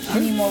okay. Okay. I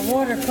need more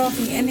water,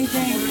 coffee,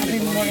 anything. I'll be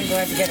more than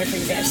glad to get it for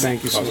you guys.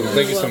 Thank you so Awesome. much.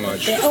 Thank you so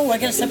much. Yeah, oh, I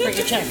gotta separate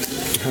your check.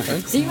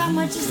 See how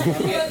much is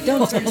that?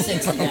 Don't turn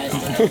 60, guys.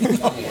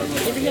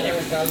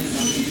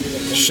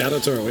 Shout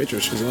out to our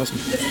waitress. She's awesome.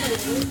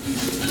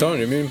 Telling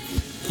you, me and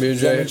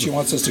Does that Jay. mean she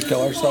wants us to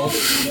kill ourselves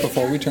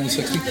before we turn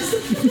 60?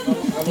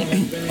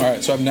 All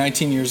right, so I have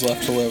 19 years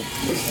left to live,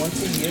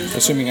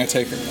 assuming I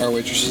take our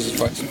waitress's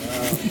advice.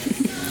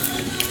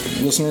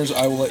 Listeners,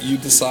 I will let you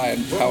decide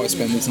how I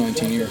spend these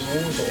 19 years.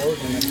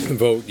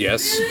 Vote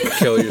yes.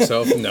 Kill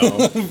yourself. No.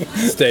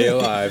 Stay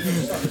alive. I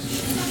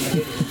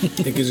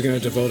think he's going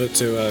to devote it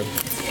to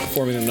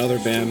forming another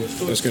band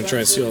that's going to try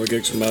and steal all the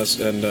gigs from us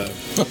and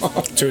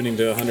tuning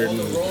to 100 and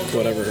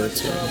whatever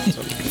hertz. So,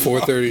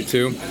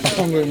 432.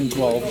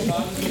 112.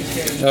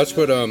 That's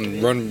what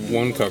Run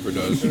 1 cover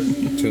does.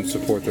 Tunes to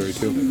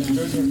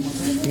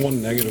 432. one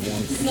negative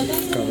one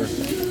cover.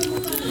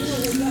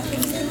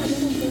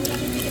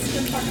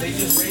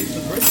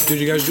 Did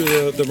you guys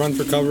do the run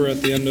for cover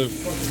at the end of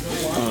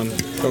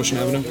Ocean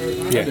Avenue?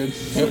 Yeah. I did.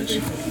 Yep.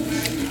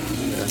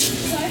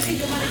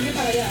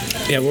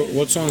 Yeah,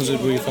 what songs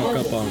did we fuck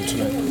up on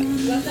tonight?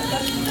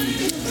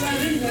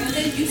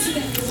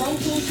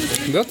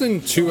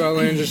 Nothing too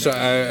outlandish.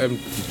 I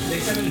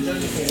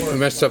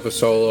messed up a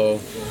solo.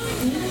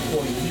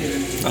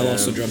 I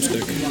lost the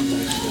drumstick.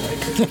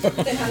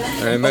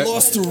 I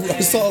Lost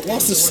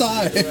the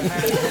side.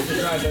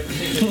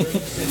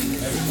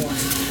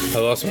 I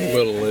lost my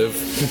will to live.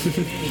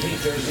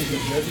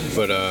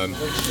 But I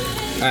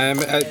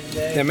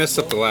messed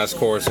up the last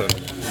chorus on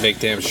Make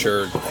Damn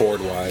Sure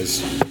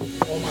chord-wise. But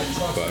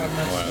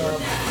whatever.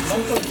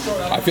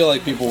 I feel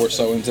like people were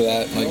so into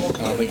that, like I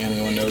don't think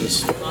anyone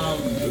noticed.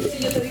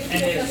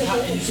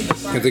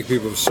 I think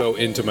people were so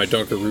into my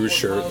Dunkaroo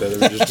shirt that they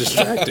were just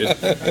distracted. I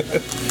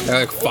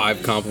had like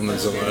 5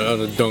 compliments on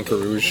a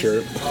Dunkaroo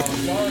shirt.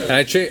 And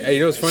I you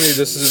know what's funny?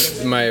 This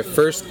is my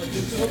first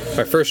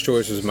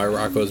choice was my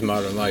Rocco's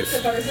Modern Life.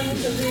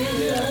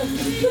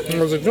 And I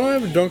was like, don't I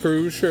have a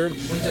Dunkaroo shirt?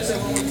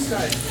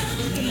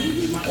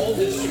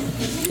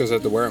 Because I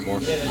have to wear it more.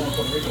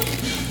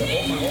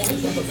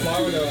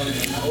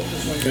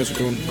 That's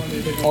cool.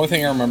 Only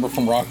thing I remember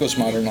from Rocco's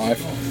Modern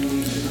Life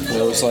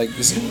There was like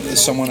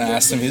someone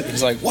asked him,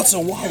 he's like, "What's a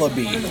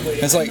wallaby?" And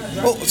it's like,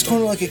 "Oh, it's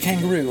kind of like a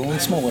kangaroo, only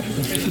smaller."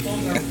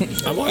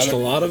 I watched a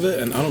lot of it,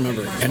 and I don't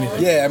remember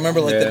anything. Yeah, I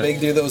remember like the big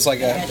dude that was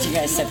like a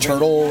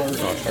turtle or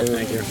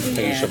Thank you.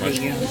 Thank you so much.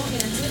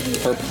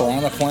 or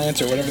piranha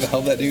plant or whatever the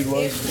hell that dude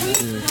was.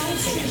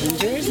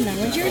 Yours,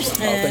 and yours.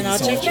 And I'll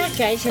so check much. back,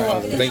 guys. You're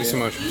welcome. Thank you so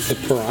much. The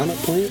piranha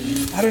plant?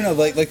 I don't know,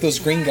 like those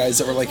green guys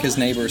that were like his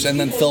neighbors, and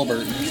then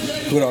Filbert,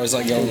 who would always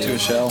like go into a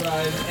shell,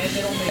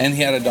 and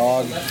he had a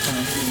dog.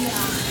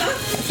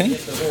 I think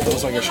that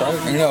was like a shark.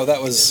 Or no,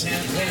 that was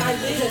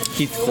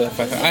Heathcliff.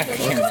 I can't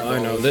remember. I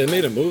know. They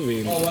made a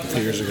movie a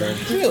few years ago.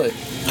 Really?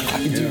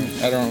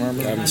 I don't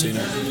remember. I haven't seen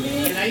it.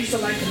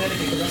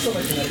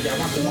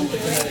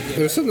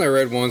 There was something I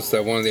read once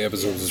that one of the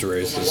episodes was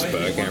racist,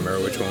 but I can't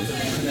remember which one.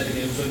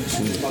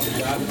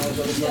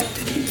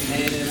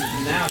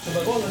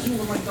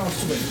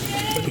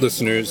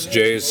 Listeners,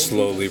 Jay is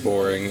slowly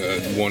pouring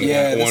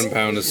one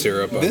pound of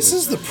syrup. This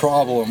is the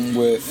problem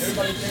with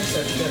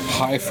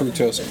high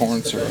fructose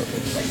corn syrup.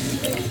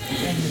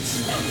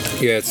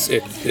 Yeah,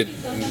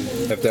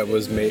 if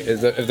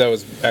that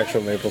was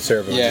actual maple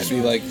syrup, it would Yeah, just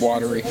it'd be like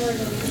watery.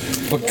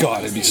 But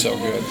God, it'd be so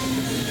good.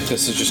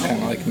 This is just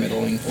kind of like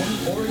middling.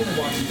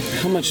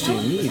 How much do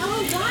you need?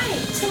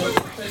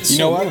 You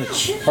know what?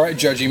 All right,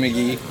 Judgy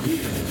McGee.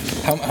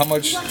 How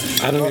much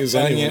I don't use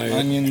any when I-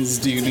 onions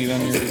do you need on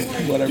your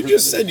whatever? You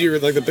just said you were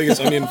like the biggest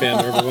onion fan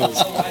there ever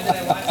was.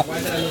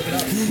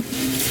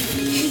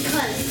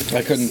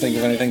 I couldn't think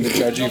of anything to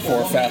judge you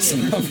for fast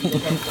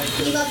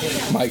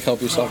enough. Mike,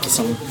 help yourself to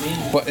some.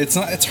 But it's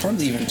not. It's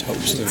hardly even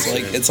toast.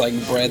 It's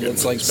like bread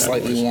that's like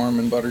slightly warm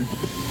and buttered,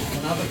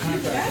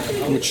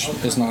 which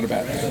is not a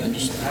bad thing.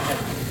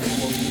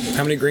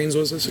 How many grains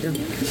was this again?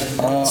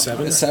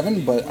 7?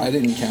 7, but I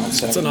didn't count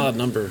 7. It's an odd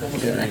number of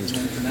grains.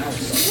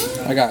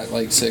 I got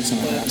like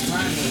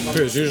 6.5.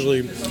 There's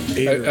usually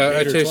 8 or, I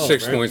 8 or taste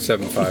 12,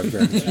 6.75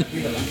 grams.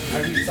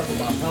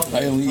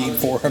 I only eat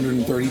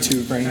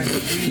 432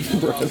 grains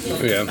of bread.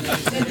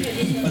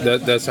 Yeah,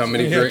 that's how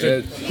many grains.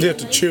 You have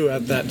to chew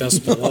at that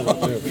decibel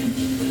level too.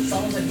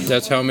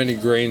 That's how many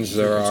grains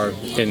there are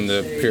in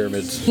the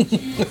pyramids.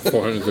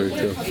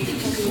 432.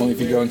 Only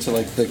if you go into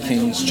like the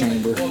king's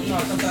chamber.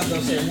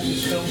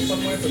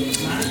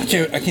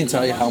 I can't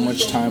tell you how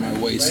much time I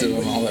wasted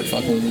on all that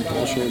fucking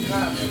bullshit.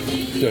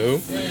 The who?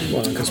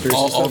 Well, conspiracy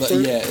All stuff that,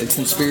 there? yeah, it's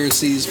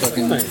conspiracies,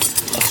 fucking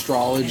Nice.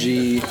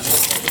 astrology,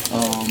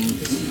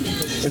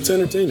 It's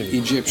entertaining.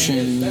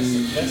 Egyptian,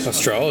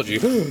 Astrology.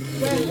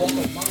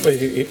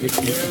 Wait,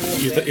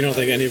 you don't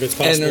think any of it's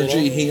possible?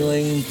 energy At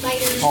healing,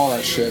 all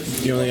that shit. all?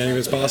 You don't think any of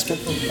it's possible?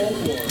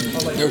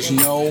 There's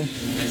no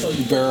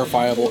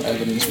verifiable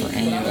evidence for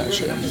any of that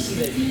shit.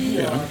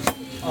 Yeah.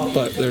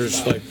 But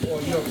there's like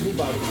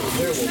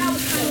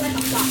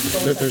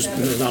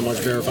there's not much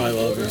verifiable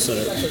evidence that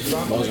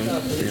it wasn't.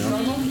 You know.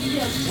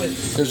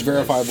 There's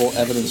verifiable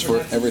evidence for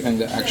everything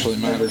that actually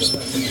matters,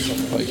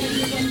 like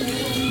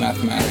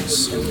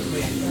mathematics,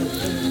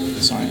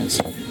 science,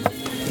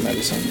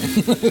 medicine.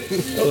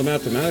 Well, the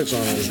mathematics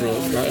on it is really.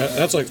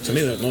 That's like to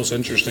me the most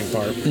interesting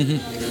part.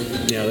 Mm-hmm.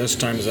 You know, this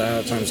times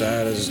that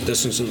is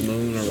distance to the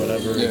moon or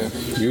whatever. Yeah.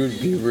 You would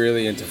be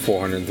really into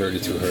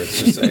 432 hertz,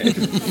 just saying.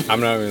 I'm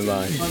not even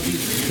lying.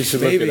 You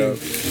should Maybe look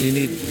it up. you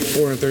need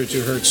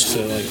 432 hertz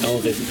to like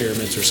elevate the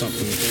pyramids or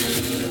something.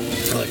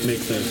 Or like make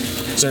the.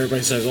 So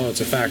everybody says, "Oh,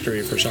 it's a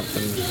factory for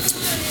something."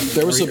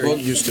 There was Or a book.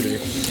 it used to be.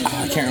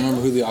 I can't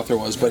remember who the author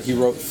was, but he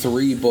wrote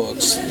 3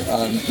 books,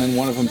 and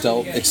one of them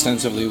dealt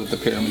extensively with the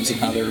pyramids and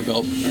how they were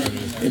built.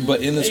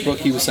 But in this book,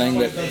 he was saying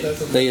that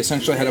they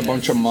essentially had a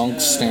bunch of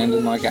monks stand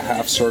in like a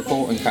half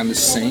circle and kind of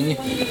sing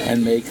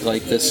and make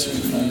like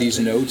these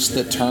notes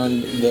that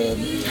turned the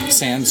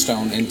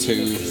sandstone into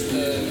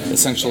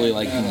essentially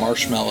like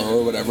marshmallow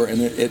or whatever, and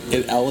it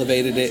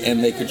elevated it,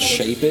 and they could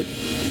shape it,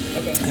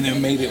 and it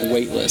made it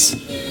weightless,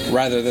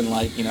 rather than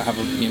like have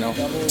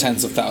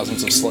tens of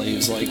thousands of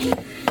slaves like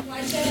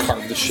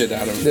carve the shit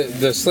out of it.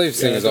 The slaves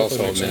thing is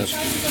also a myth.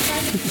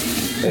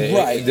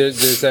 Right.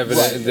 There's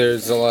evidence. Right.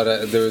 There's a lot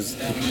of. There's.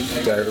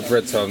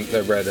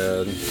 I read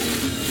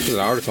an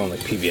article on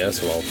like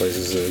PBS of all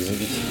places.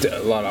 There's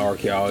a lot of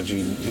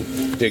archaeology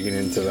digging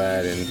into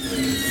that, and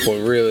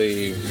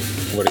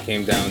what it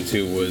came down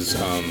to was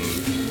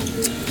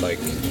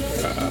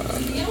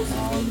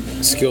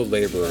skilled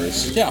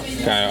laborers. Yeah.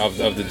 Kind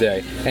of the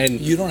day. And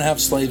You don't have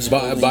slaves.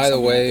 by the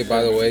way,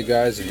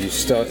 guys, if you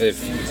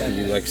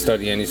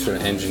study any sort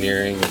of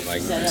engineering and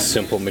like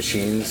simple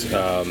machines,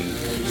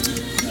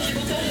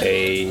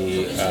 a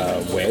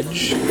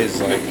wedge is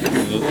like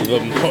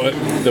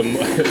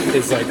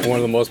is like one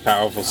of the most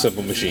powerful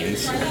simple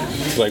machines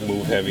to like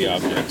move heavy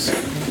objects.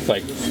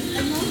 Like,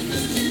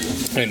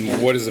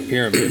 and what is a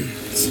pyramid?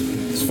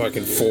 It's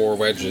fucking 4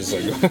 wedges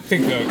like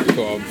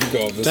go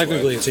up this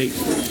Technically, way. it's 8.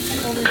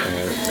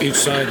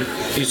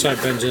 Each side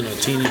bends in a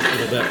teeny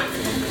little bit.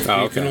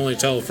 Oh, You can only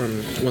tell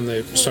from when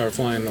they start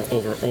flying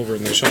over,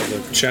 and they show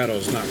the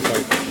shadows not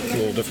quite a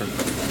little different.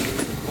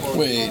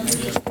 Wait,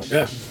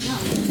 Yeah.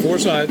 4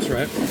 sides,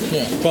 right?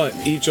 Yeah. But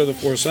each of the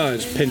 4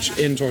 sides pinch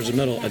in towards the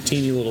middle a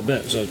teeny little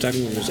bit. So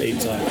technically there's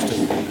 8 sides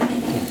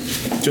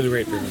to the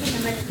Great Pyramid.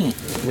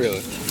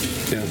 Really?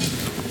 Yeah.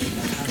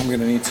 I'm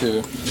gonna need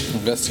to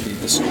investigate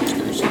this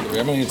conspiracy theory.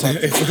 I'm gonna need to talk.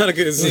 It's not a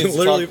good. It's need to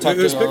literally talk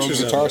there's to our own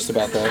pictures of guitarist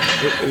about that.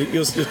 it.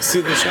 You'll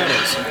see the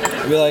shadows.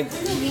 Be like,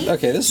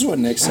 okay, this is what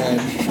Nick said.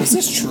 Is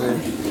this true?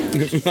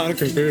 It's not a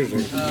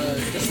conspiracy.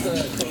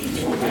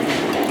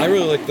 I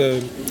really like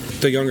the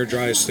Younger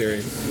Dryas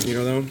theory. You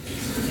know that one?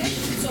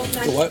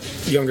 The what?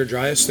 Younger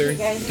Dryas theory?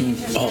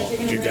 Oh,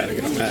 you gotta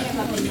get on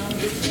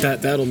that.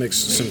 That'll make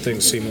some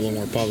things seem a little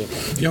more public.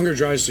 Younger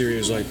Dryas theory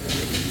is like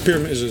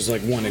pyramids is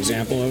like one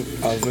example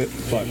of it,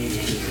 but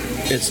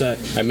it's that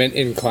I meant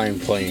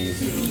inclined plane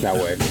that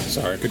way.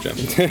 Sorry. good job.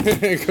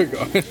 Good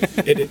going.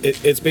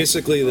 It's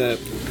basically that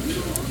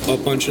a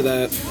bunch of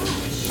that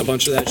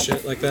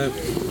shit like that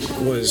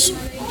was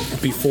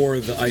before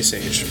the Ice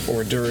Age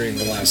or during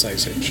the last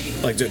Ice Age,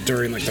 like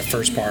during like the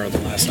first part of the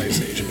last Ice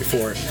Age and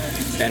before,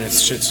 and it's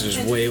shit's just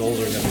way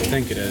older than we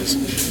think it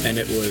is, and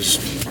it was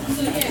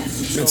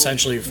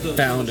essentially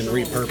found and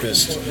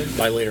repurposed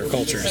by later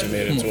cultures and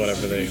made into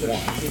whatever they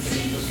want,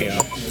 you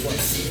know.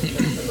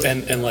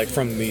 And like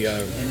from the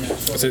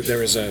there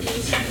was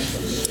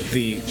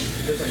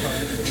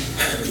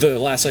the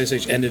last Ice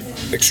Age ended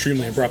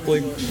extremely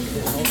abruptly,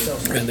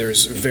 and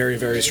there's very,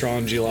 very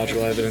strong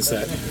geological evidence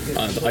that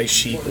the ice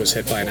sheet was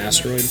hit by an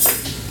asteroid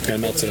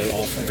and melted it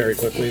off very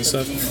quickly and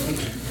stuff.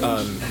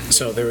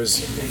 So there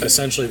was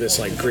essentially this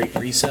like great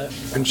reset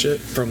and shit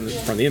from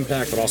the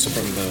impact, but also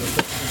from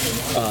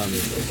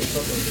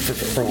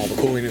all the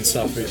cooling and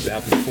stuff that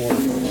happened before.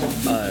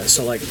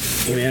 So like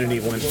humanity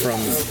went from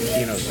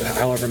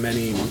however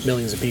many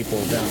millions of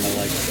people down to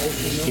like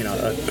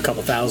a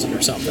couple thousand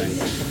or something,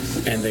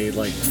 and they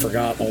like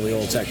forgot all the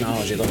old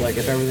technology. But like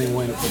if everything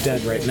went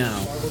dead right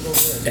now,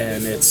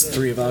 and it's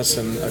 3 of us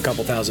and a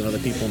couple thousand other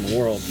people in the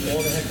world,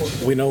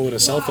 we know what a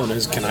cell phone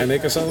is. Can I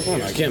make a cell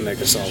phone? I can't make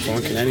a cell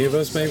phone. Can any of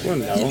us make one?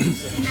 No.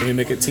 Can we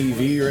make a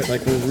TV? Or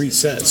like we're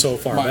reset so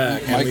far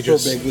back, and we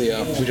just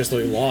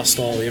like, lost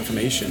all the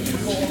information.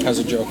 Has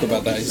a joke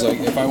about that. He's like,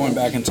 if I went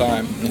back in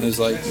time, and he's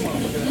like,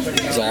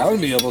 I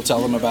wouldn't be able to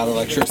tell them about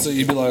electricity.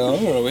 You'd be like,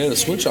 oh, we had a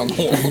switch on the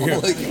wall.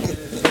 Like,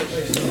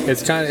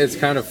 It's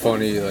kind of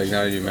funny, like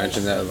now that you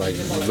mention that, like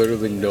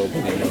literally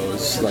nobody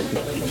knows. Like,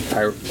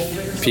 I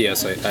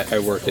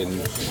work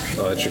in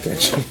electric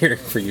engineering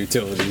for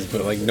utilities,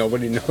 but like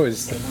nobody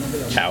knows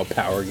how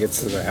power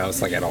gets to the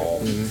house, like at all.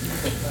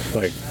 Mm-hmm.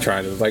 Like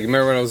trying to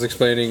remember when I was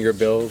explaining your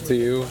bill to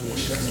you?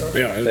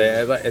 Yeah.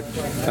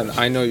 And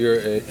I know you're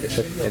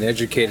an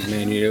educated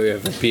man. You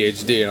have a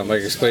PhD, and I'm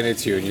like explaining it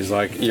to you, and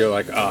you're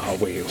like, oh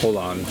wait, hold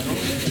on.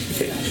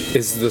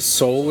 Is the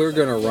solar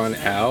gonna run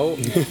out?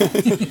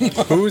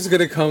 Who's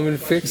gonna come and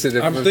fix it?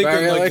 I'm thinking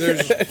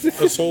there's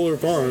a solar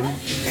farm.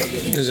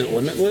 Is it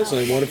limitless?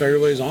 Like, what if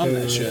everybody's on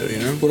that shit? You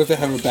know? What if they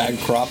have a bad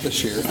crop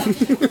this year?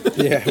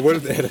 Yeah. What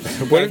if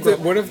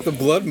the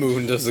blood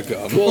moon doesn't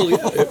come? Well,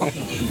 yeah,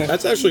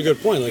 that's actually a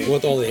good point. Like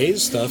with all the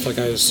haze stuff, like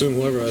I assume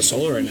whoever has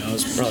solar right now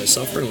is probably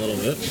suffering a little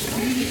bit.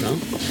 No?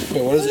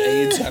 But what does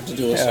AIDS have to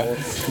do with solar?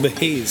 The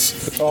haze.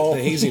 The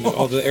hazing.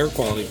 All the air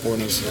quality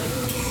poorness.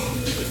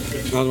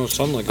 Not much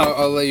sunlight.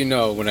 I'll let you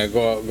know when I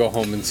go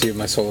home and see if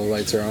my solar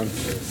lights are on.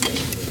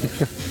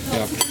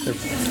 Yeah.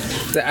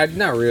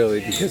 Not really,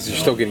 because you're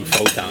still getting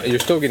photons.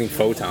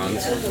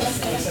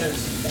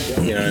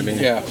 You know what I mean?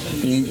 Yeah.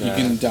 You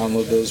can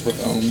download those with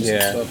ohms.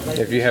 Yeah. And stuff.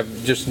 If you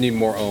just need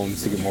more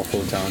ohms to get more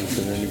photons,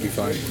 and then you'll be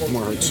fine.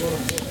 More hertz.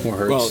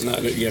 Well,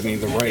 you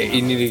need the right.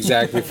 You need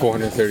exactly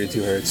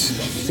 432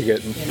 hertz to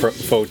get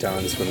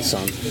photons from the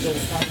sun.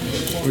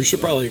 We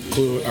should probably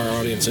clue our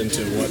audience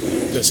into what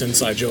this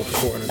inside joke of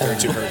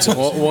 432 hertz is.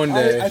 Well, one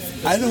day.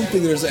 I don't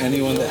think there's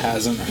anyone that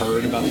hasn't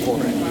heard about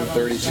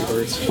 432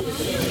 hertz.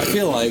 I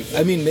feel like,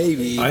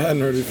 maybe. I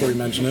hadn't heard it before you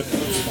mentioned it.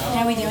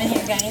 How we doing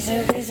here, guys?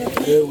 Everybody's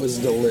okay? It was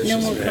delicious. No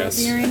more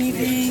coffee or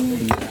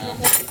anything?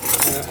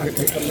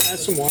 Add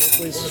some water,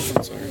 please.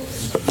 I'm sorry.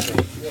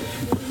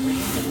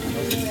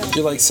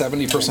 You're like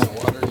 70%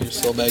 water. You're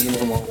still begging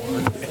for more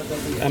water.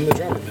 I'm the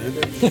drummer, man.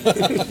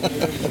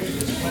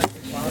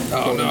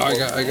 Oh no, I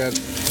got.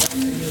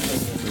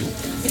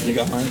 You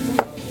got mine?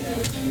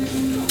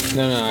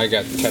 No, I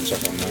got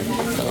ketchup on mine.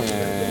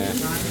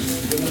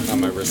 On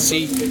my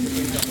receipt.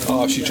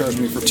 Oh, she charged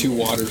me for 2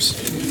 waters.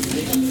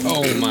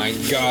 Oh my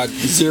God.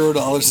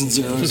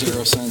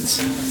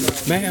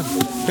 $0.00. Ma'am,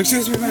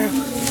 excuse me, ma'am.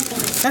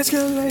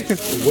 Excuse me.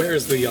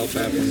 Where's the Yelp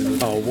app?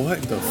 Oh,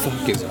 what the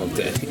fuck is all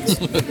Denny's?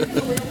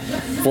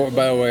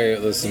 By the way,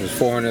 listen,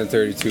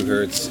 432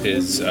 hertz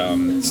is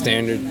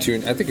standard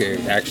tune. I think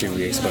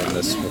we explained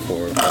this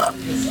before.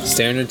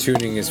 Standard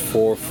tuning is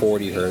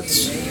 440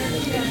 hertz.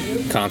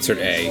 Concert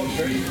A.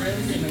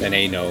 An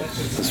A note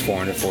is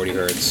 440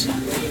 hertz.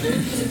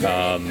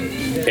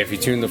 If you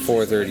tune the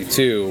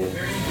 432,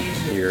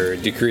 you're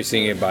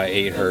decreasing it by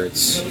 8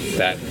 hertz,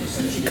 that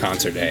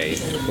concert A,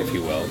 if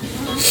you will.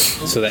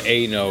 So the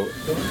A note,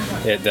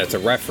 that's a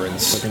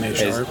reference. Like an A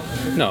sharp?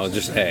 No,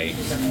 just A.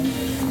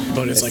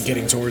 But it's like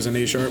getting towards an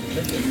A sharp.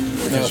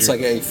 No, it's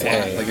like A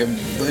flat.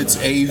 It's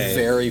A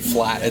very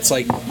flat. It's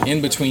like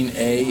in between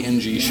A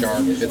and G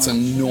sharp. It's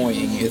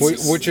annoying.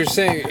 It's What you're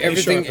saying,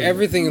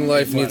 everything in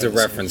life needs a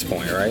reference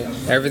point, right?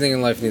 Everything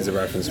in life needs a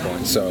reference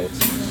point. So,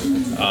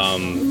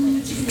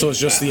 So it's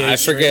just the A I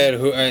string. forget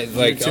who,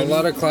 like a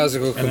lot of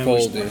classical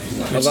composers,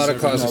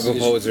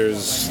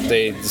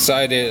 they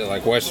decided,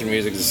 like Western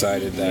music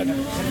decided that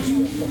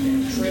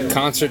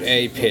concert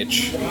A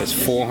pitch is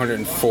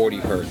 440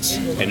 hertz,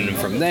 and then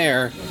from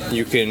there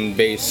you can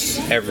base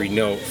every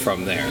note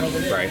from there,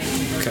 right?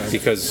 Okay.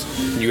 Because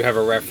you have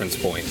a reference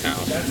point now.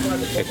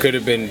 It could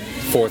have been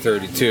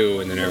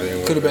 432, and then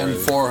everything could have been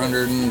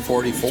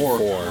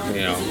 444.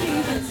 You know,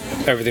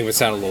 everything would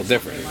sound a little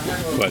different.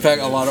 But, in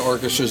fact, a lot of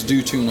orchestras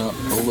do tune up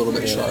a little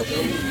bit sharp.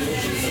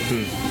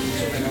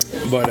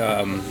 But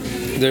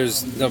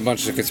there's a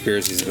bunch of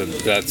conspiracies that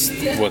that's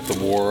what the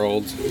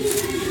world,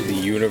 the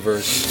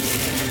universe,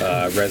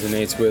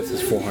 resonates with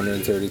is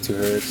 432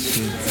 hertz.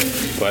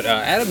 But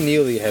Adam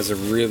Neely has a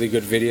really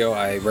good video.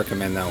 I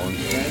recommend that one.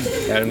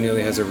 Adam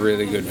Neely has a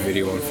really good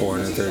video on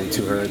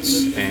 432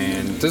 hertz,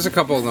 and there's a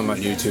couple of them on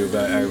YouTube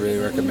that I really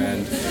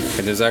recommend.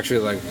 And there's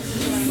actually like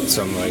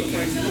some like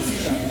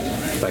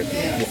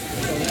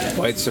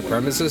white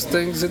supremacist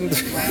things, and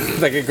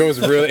like it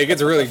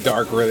gets really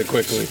dark really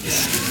quickly.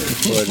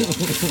 But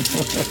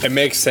it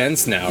makes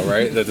sense now,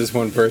 right? That this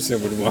one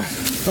person would want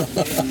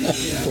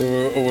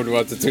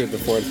to tune the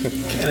fourth.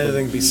 Can't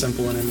anything be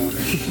simple anymore?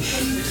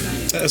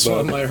 That's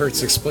why my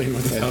hurts explain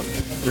without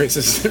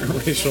racist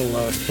racial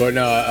But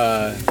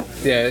no,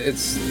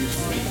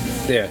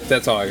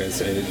 that's all I gotta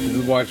say.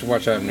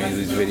 Watch Adam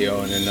Neely's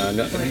video, and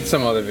then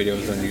some other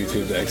videos on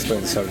YouTube that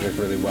explain the subject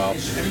really well.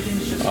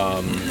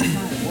 I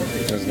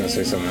was gonna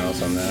say something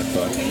else on that,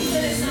 but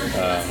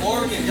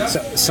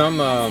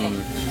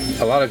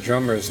a lot of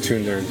drummers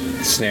tune their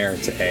snare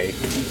to A.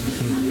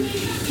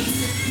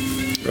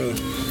 Really?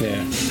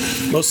 Yeah.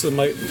 Most of the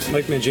Mike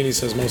Mangini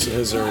says most of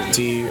his are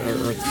D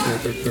or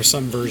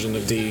some version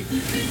of D,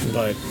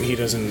 but he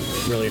doesn't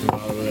really even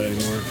bother with it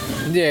anymore.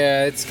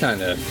 Yeah, it's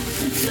kind of.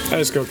 I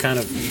just go kind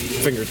of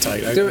finger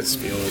tight. I just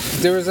feel it.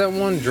 There was that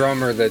one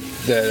drummer that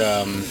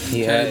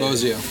he had.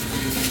 Bozio.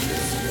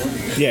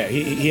 Yeah,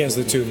 he has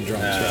the tuned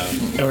drums.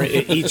 Right? Or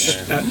each.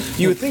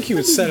 You would think he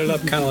would set it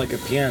up kind of like a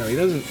piano. He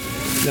doesn't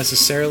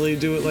necessarily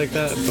do it like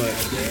that, but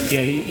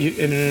yeah, he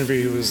in an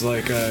interview he was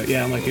like,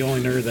 "Yeah, I'm like the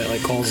only nerd that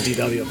like calls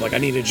DW up. Like, I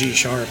need a G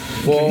sharp.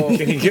 Well,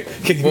 can you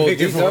make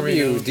it for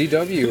me?"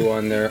 DW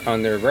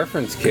on their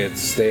reference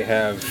kits, they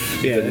have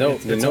the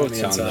notes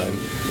on them.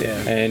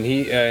 Yeah,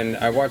 and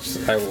I watched.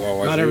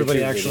 Not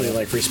everybody actually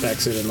like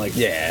respects it and like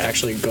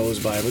actually goes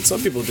by it, but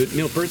some people did.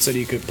 Neil Peart said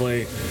he could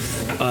play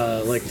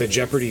like the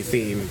Jeopardy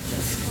theme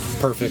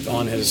perfect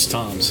on his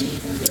toms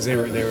because they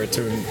were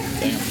tuned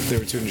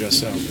just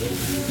so.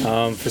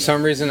 For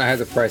some reason, I had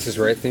the Price is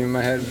Right theme in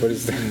my head. What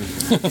is that?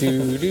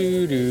 Do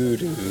do do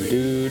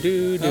do do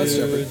do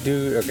do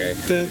do. Okay.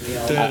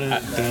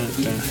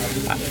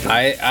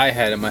 I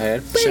had it in my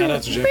head. Shout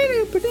out to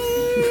Jeopardy.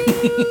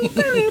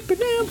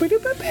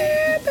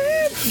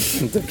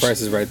 The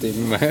Price is Right theme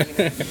in my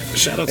head.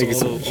 Shout out to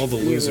all the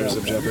losers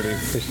of Jeopardy.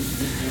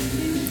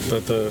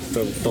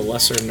 The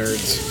lesser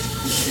nerds.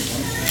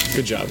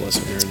 Good job,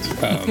 lesser nerds.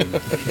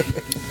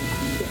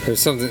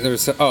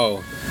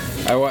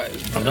 I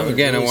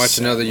watched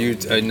another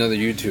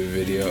YouTube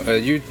video.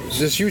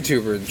 This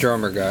YouTuber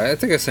drummer guy. I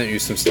think I sent you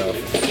some stuff,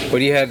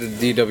 but he had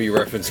the DW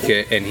reference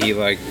kit, and he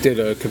like did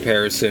a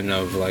comparison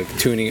of like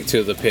tuning it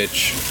to the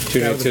pitch,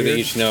 tuning it to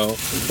each note.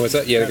 What's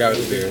that? Yeah, the guy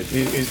with the beard.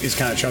 He's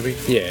kind of chubby.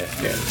 Yeah,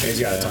 he's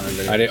got a ton of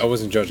beard. I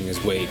wasn't judging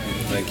his weight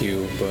like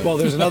you, but well,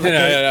 there's another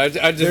guy.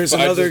 There's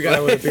another guy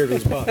with a beard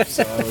who's buff.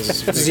 So I was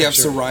just does he have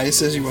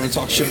psoriasis? You want to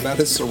talk shit about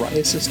his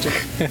psoriasis too?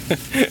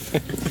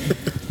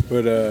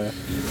 But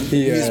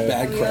he's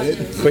bad credit.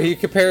 But he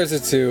compares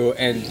it to,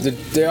 and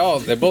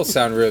they both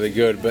sound really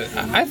good. But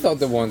I thought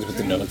the ones with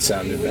the notes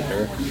sounded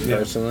better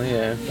personally.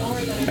 Yeah.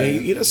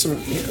 He does some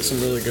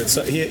really good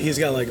stuff. He's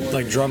got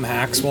like drum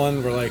hacks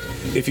one where like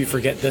if you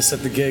forget this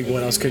at the gig,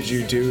 what else could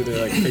you do to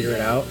like figure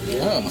it out?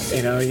 Oh.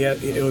 You know,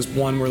 it was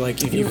one where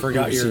like if you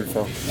forgot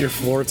your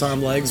floor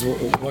tom legs,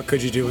 what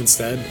could you do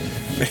instead?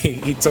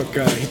 He took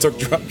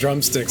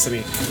drumsticks and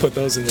he put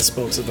those in the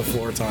spokes of the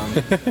floor tom.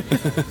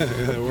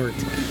 It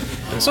worked.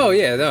 Oh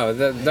yeah, no,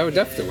 that would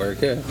definitely work.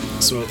 Yeah.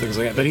 So things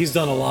like that. But he's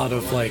done a lot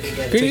of like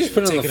taking a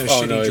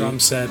shitty drum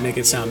set, make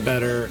it sound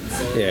better.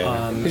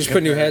 Yeah. You just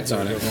put new heads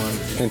on it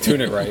and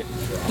tune it right.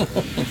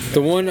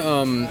 The one,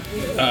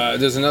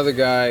 there's another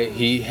guy.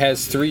 He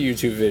has three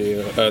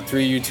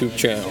YouTube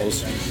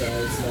channels.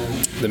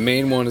 The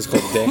main one is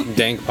called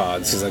Dank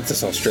Pods. He's like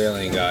this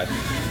Australian guy.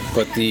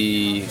 But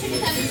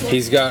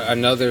he's got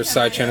another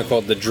side channel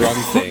called The Drum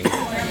Thing.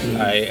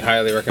 I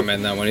highly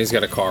recommend that one. He's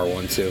got a car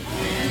one too.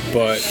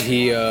 But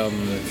he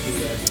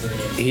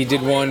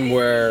did one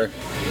where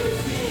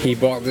he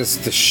bought the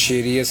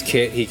shittiest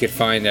kit he could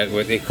find at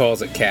what he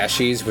calls it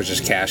cashies, which is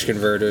cash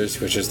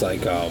converters, which is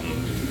like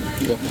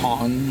A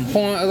pawn.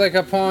 Like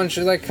a pawn,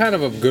 like kind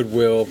of a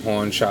Goodwill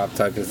pawn shop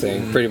type of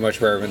thing. Pretty much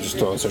where everyone just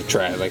throws their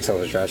trash, like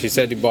sells their trash. He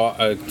said he bought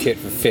a kit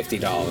for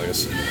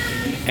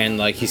 $50, and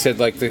like he said,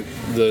 like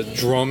the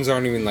drums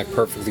aren't even like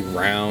perfectly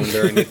round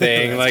or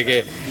anything. Like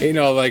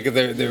like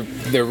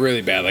they're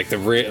really bad. Like the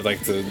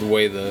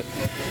way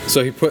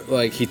so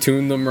he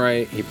tuned them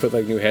right. He put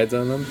like new heads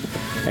on them,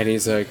 and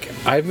he's like,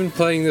 I've been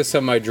playing this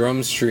on my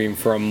drum stream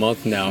for a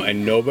month now,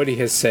 and nobody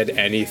has said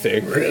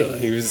anything. Really?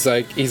 He's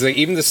like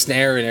even the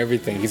snare and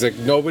everything. He's like,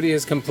 nobody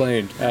has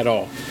complained at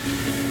all.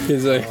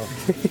 He's like,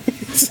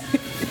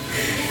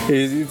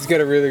 he's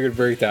got a really good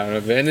breakdown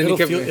of it, and then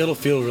it'll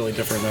feel really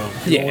different though.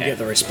 You won't get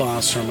the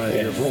response from it.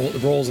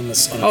 It rolls in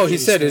the. Oh, he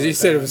said it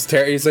was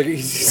terrible. He's like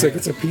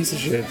it's a piece of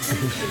shit.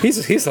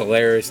 He's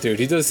hilarious, dude.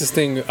 He does this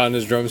thing on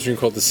his drum stream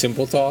called the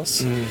Simple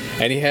Toss,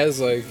 and he has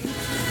like.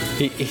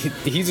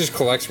 He just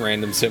collects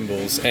random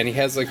cymbals, and he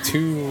has like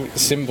 2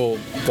 cymbal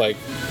like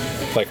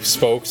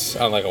spokes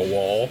on like a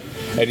wall,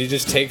 and he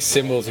just takes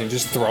cymbals and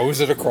just throws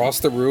it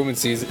across the room and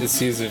sees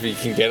if he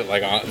can get it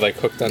like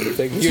hooked on the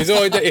thing. He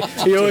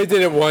only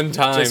did it one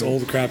time. Just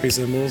old crappy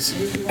cymbals.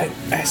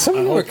 Some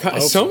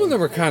of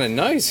them are kind of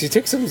nice. He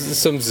takes some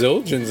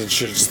Zildjians and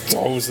just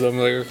throws them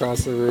like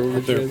across the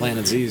room. They're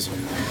Planet Z's.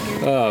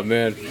 Oh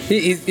man,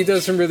 he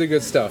does some really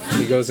good stuff.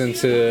 He goes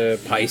into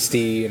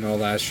Peisty and all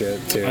that shit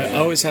too. I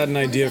always had an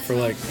idea for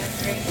like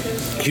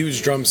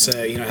huge drum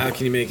set. How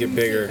can you make it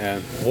bigger? Yeah.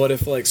 What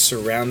if like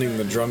surrounding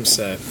the drum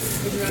set,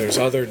 there's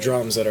other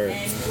drums that are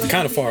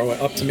kind of far away,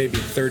 up to maybe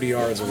 30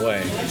 yards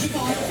away,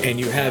 and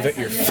you have at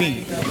your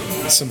feet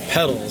some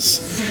pedals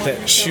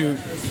that shoot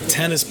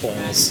tennis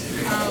balls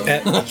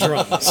at the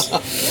drums.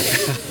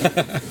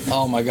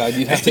 Oh my god,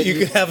 you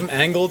could have them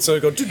angled so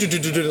it go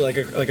like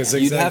a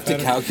zigzag. You'd have to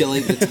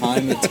calculate the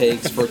time it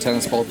takes for a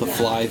tennis ball to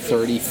fly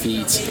 30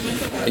 feet,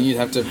 and you'd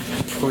have to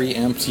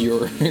preempt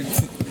your.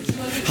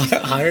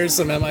 Hire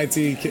some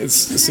MIT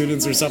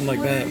students or something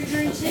like that.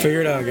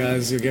 Figure it out,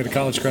 guys. You'll get a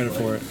college credit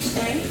for it.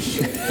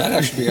 That'd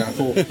actually be kind of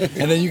cool.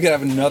 And then you could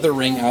have another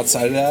ring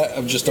outside of that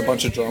of just a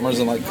bunch of drummers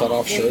in like cut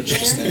off shirts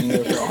just standing there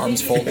with their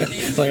arms folded.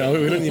 Like,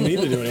 we don't even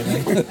need to do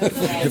anything.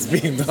 It's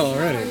being done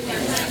already.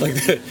 Like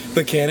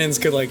the cannons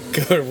could like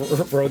go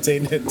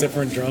rotate and hit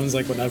different drums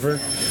like whenever.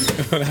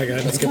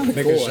 Let's go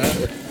make cool, a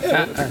shot.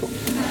 Yeah,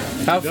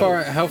 How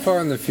far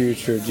in the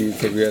future do you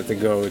think we have to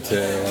go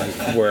to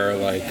like where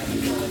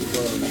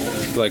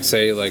like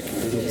say like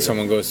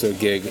someone goes to a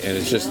gig and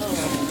it's just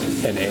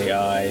an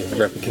AI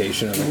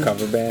replication of a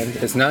cover band?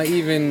 It's not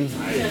even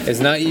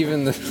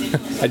the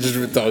I just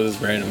thought it was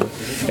random.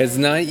 It's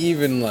not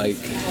even like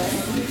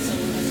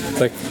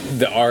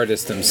the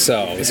artists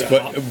themselves,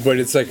 but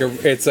it's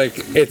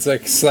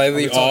like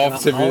slightly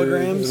off to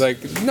holograms? be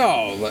like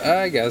no,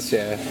 I guess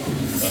yeah,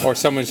 or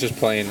someone's just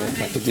playing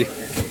it.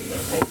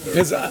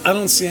 Because I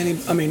don't see any.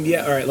 I mean,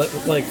 yeah, all right.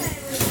 Like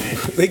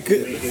they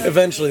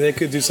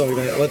could do something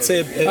like that. Let's say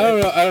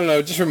I don't know.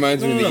 It just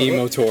reminds me of the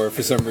emo tour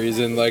for some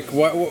reason. Like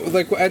what?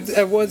 Like at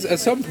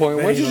some point,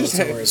 why don't you just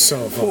why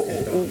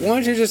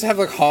don't you just have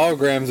like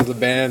holograms of the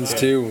bands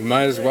too?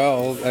 Might as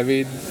well. I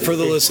mean, for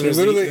the listeners,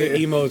 the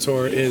emo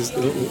tour is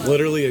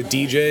literally a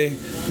DJ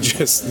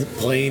just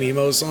playing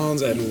emo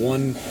songs and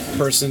one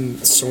person,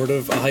 sort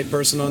of a hype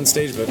person on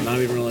stage, but not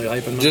even really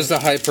hyping. Just a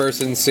hype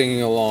person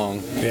singing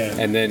along. Yeah.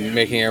 And then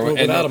making everyone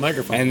without a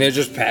microphone. And they're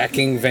just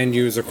packing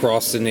venues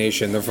across the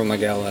nation. They're from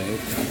like LA,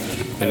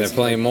 and they're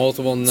playing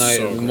multiple nights,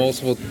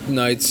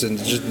 and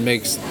just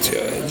makes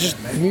just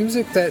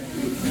music that,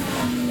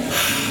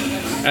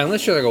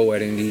 unless you're like a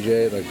wedding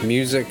DJ, like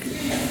music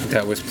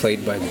that was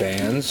played by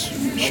bands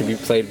should be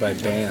played by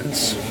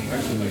bands.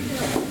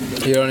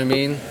 You know what I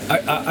mean?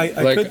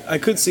 I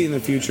could see in the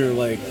future,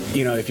 like,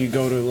 if you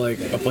go to like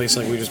a place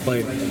like we just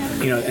played,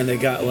 and they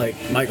got like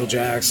Michael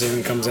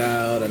Jackson comes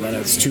out, and then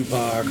it's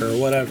Tupac or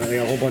whatever. They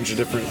got a whole bunch of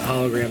different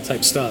hologram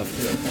type stuff.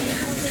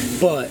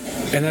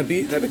 And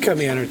that'd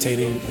become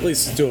entertaining. At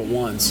least do it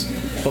once.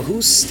 But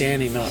who's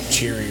standing up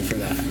cheering for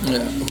that?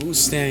 Yeah. Who's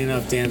standing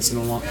up dancing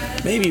along?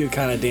 Maybe you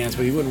kind of dance,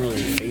 but you wouldn't really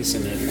be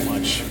facing it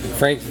much.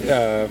 Frank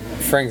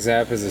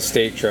Zappa's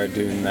estate tried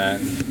doing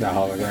that, the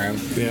hologram.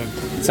 Yeah.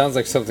 It sounds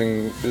like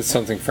something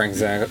Frank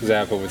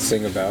Zappa would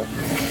sing about.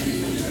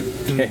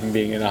 Him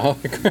being in a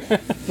hologram,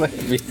 like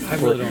I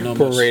really don't know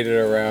paraded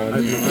around.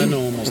 I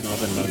know almost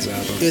nothing about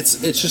Zappa.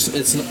 It's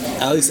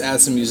at least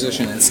as a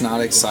musician, it's not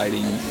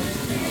exciting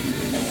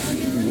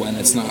when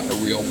it's not a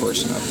real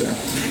person up there.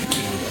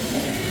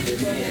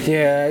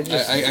 Yeah,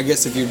 I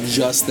guess if you're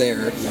just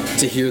there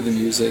to hear the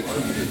music.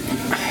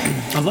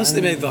 Unless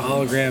they made the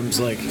holograms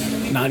like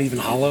not even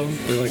hollow,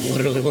 they like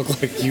literally look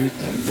like you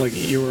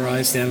or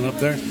I standing up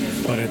there,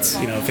 but it's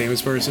a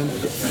famous person.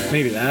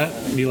 Maybe that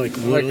you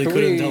literally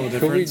couldn't tell the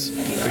difference.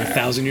 Like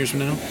 1,000 years from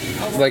now.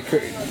 Like,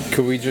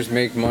 could we just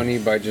make money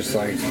by just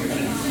like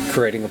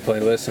creating a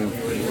playlist and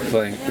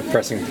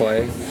pressing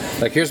play.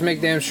 Like, here's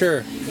Make Damn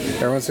Sure.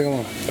 Everyone sing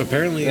along.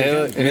 Apparently,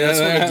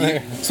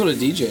 That's what a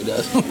DJ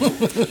does.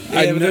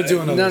 they're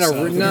doing not a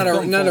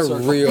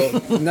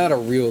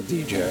real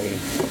DJ.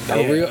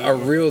 A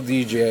real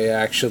DJ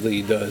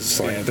actually does.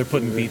 Like, they're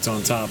putting beats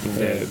on top and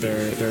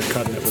they're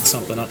cutting it with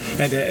something else.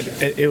 And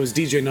it was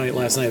DJ night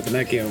last night at the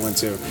Met game I went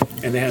to,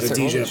 and they had a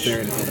DJ up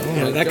there,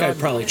 and that guy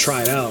probably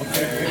tried out.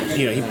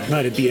 You know, he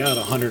might have beat out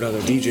 100 other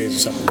DJs or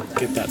something to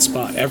get that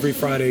spot. Every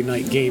Friday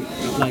night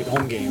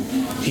home game,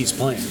 he's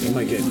playing. He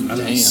might get, I don't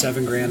know,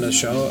 $7,000 a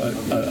show,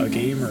 a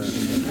game, or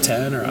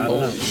 10, or I don't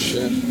know.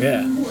 Shit.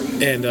 Yeah,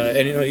 and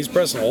you know, he's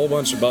pressing a whole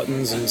bunch of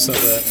buttons and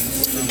stuff.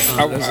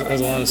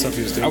 There's a lot of stuff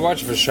he was doing. I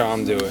watched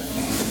Vasham do it,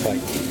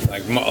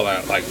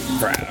 like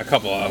for a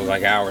couple of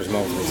hours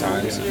multiple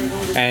times,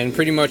 and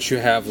pretty much you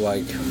have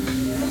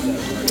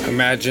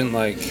imagine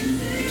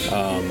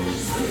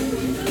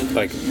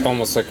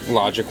almost like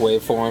Logic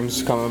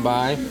waveforms coming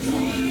by,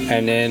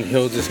 and then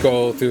he'll just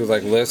go through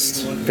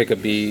list, pick a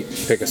beat,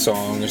 pick a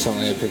song or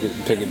something,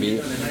 pick a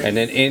beat, and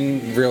then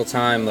in real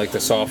time the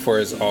software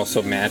is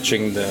also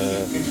matching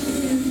the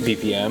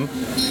BPM,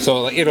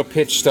 so it'll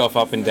pitch stuff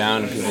up and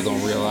down and people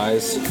don't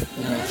realize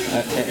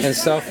and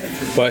stuff,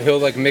 but he'll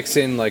mix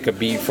in a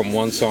beat from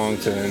one song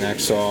to the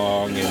next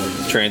song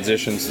and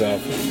transition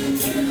stuff,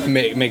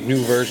 make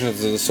new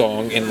versions of the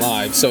song in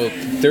live. So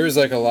there's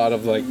a lot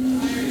of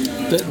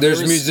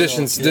there's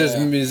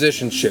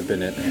musicianship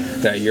in it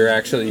that you're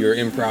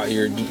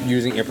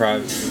using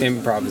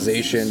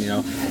improvisation. You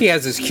know, he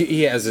has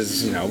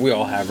his you know, we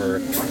all have our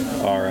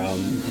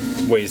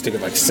ways to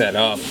get set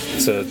up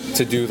to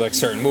do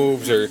certain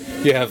moves, or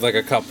you have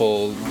a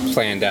couple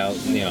planned out,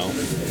 you know,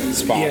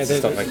 spots, and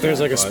stuff like that.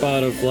 There's a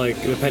spot of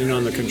depending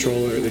on the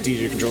controller, the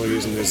DJ controller you're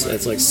using,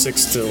 it's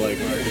 6 to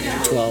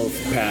 12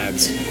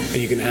 pads,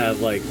 and you can have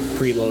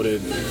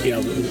preloaded, you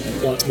know,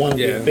 one will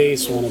be a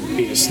bass, one will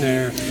be a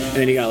snare, and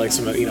then you got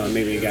some, you know,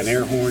 maybe you got an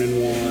air horn in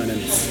one,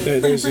 and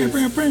there's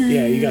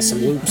you got some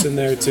loops in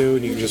there too,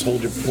 and you can just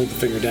hold the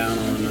finger down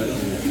on it,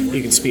 and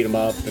you can speed them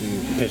up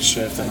and pitch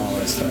shift and all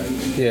that stuff.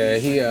 Yeah,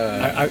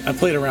 I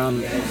played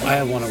around. I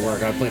had one at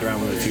work. I played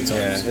around with it a few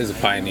times. Yeah, he's a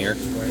pioneer.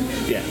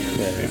 Yeah.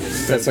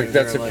 That's a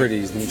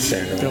pretty neat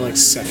standard. They're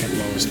second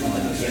lowest one.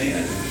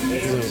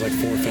 It was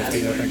 $450. I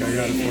think I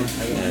got it for,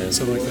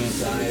 something like that.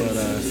 But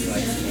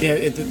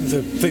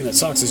the thing that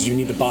sucks is you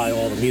need to buy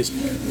all the music,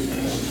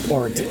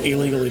 or to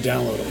illegally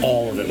download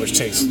all of it, which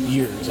takes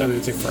years. I mean,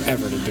 it takes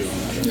forever to do.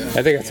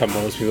 I think that's how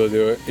most people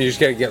do it. You just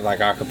gotta get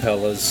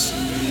acapellas.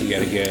 You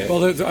gotta get.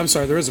 Well, I'm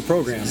sorry, there is a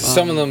program.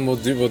 Some of them will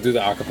do the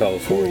acapella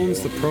for you. Who owns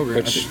the program?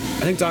 I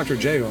think Dr.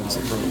 J owns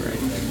the program.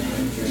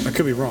 I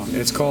could be wrong.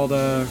 It's called.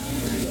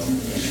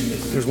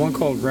 There's one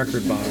called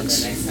Record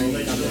Box. And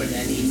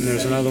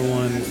there's another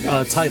one,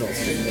 Tidal.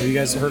 Have you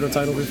guys heard of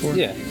Tidal before?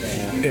 Yeah.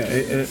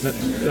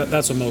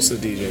 That's what most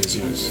of the DJs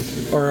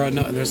use. Or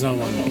no, there's no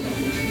one.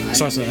 It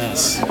starts with an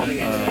S.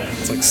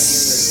 It's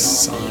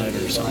Side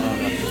or something. I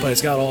don't know. But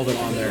it's got all of it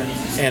on there,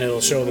 and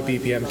it'll show the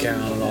BPM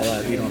count and all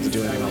that. You don't have to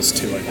do anything else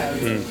to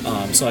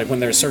it. So when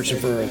they're searching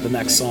for the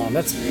next song,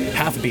 that's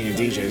half of being a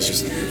DJ is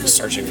just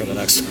searching for the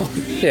next song.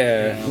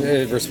 Yeah,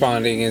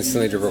 responding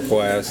instantly to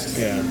requests.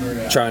 Yeah.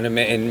 Trying to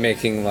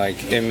making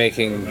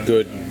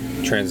good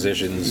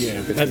transitions.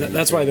 Yeah,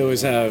 that's why they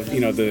always have, you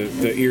know,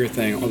 the ear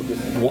thing,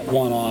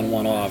 one on,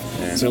 one off.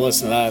 Yeah. So they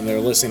listen to that, and they're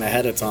listening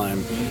ahead of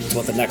time to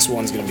what the next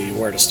one's going to be,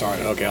 where to start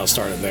it. Okay, I'll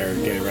start it there,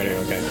 get it ready.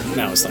 Okay,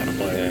 now it's time to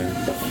play. Yeah.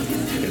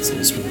 Get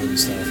some smooth and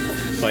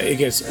stuff. But it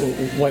gets a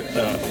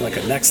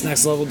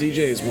next level DJ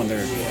is when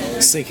they're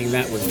syncing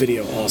that with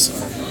video also.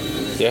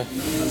 Yeah.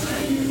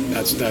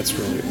 That's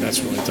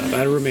really tough. I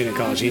had a roommate in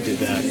college. He did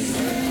that.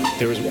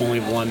 There was only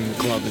one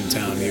club in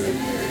town. He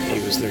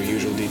was their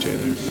usual DJ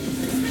there.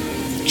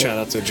 Shout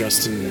out to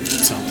Justin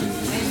something.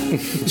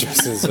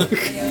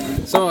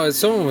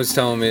 Someone was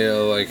telling me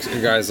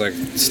guys like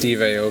Steve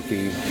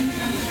Aoki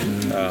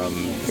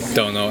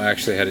don't know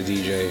actually how to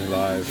DJ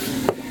live.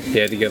 He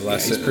had to get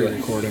lessons. He's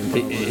pre-recording.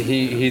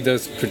 He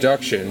does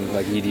production,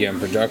 EDM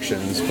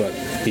productions, but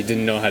he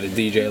didn't know how to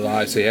DJ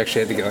live, so he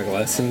actually had to get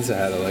lessons on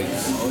how to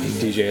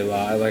DJ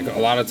live. A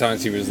lot of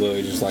times he was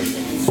literally just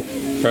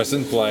press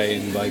and play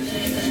and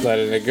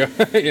letting it go.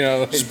 You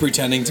know, just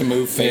pretending to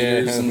move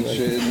faders and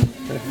shit.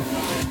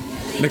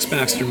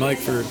 Mixmaster Mike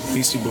for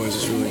Beastie Boys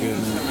is really good.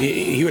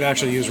 He would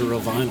actually use a real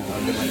vinyl.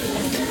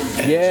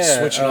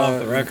 Switching off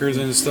the records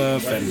and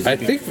stuff. And I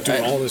think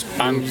all this.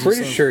 I'm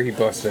pretty sure he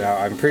busted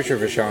out. I'm pretty sure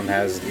Vasham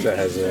has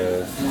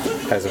a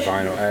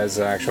vinyl, has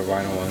an actual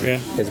vinyl one. Yeah.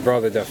 His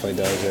brother definitely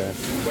does. Yeah.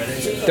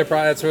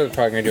 That's what they're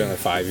probably gonna do in the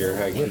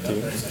 5-year. I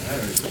guarantee.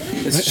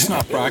 It's just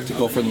not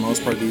practical for the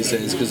most part these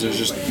days because there's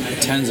just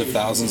tens of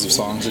thousands of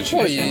songs that you.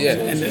 Oh yeah.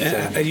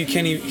 And you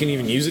can't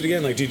even use it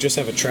again. Do you just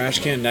have a trash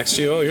can next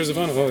to you? Oh, here's a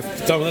vinyl. Oh,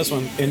 done with this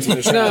one. Into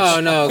the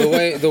trash. No. The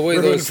way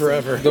those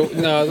forever.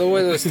 The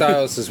way those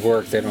stylists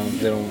work, they don't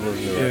They don't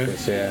ruin the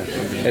records. Yeah,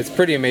 it's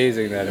pretty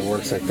amazing that it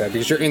works like that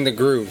because you're in the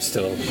groove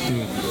still.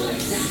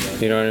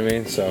 You know what I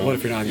mean? So What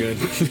if you're not good?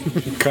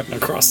 Cutting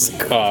across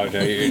the oh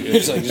no,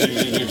 It's like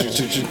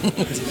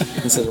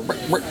instead of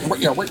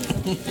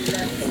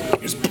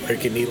just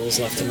breaking needles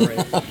left and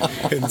right,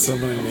 hitting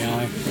someone in the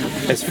eye.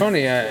 it's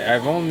funny.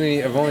 I've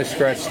only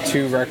scratched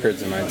 2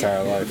 records in my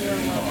entire life,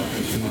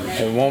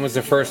 and one was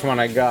the first one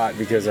I got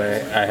because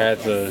I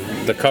had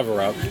the cover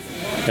up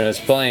and I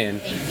was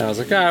playing, and I was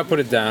like, I'll put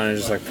it down, and I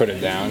just like put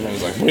it down, and I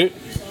was like, what?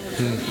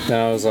 And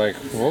I was like,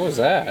 what was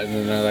that? And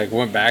then I like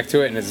went back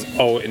to it,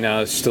 and now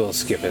it's still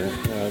skipping it.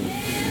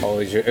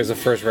 It was the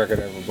first record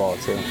I ever bought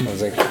too. I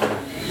was like,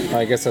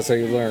 I guess that's how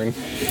you learn.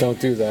 Don't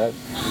do that.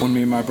 when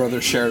me and my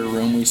brother shared a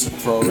room, we used to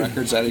throw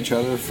records at each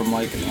other from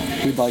like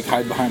we'd like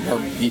hide behind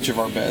each of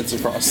our beds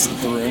across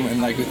the room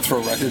and like we'd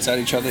throw records at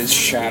each other and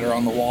shatter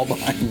on the wall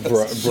behind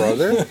us.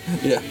 Brother?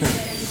 Yeah.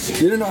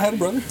 You didn't know I had a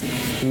brother?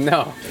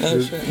 No.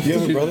 Oh, shit. You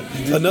have a brother?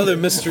 Another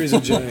Mysteries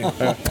of Jay.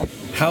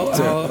 How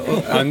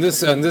On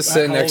this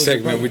next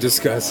segment we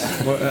discuss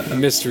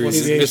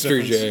mysteries, the age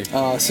Mystery difference?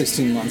 J.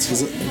 16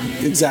 months.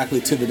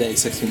 Exactly to the day,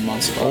 16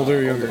 months. Older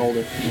or younger?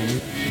 Older.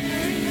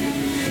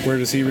 Where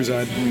does he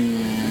reside?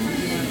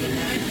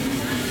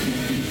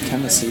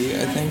 Tennessee,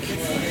 I think.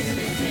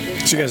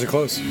 So you guys are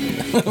close.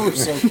 We're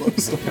so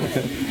close.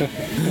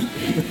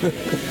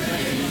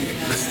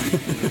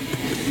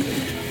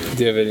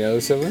 Do you have any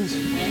other siblings?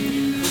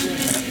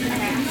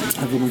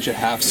 I have a bunch of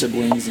half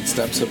siblings and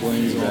step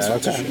siblings and all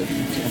sorts of shit.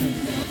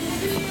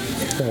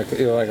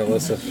 You're like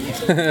Alyssa.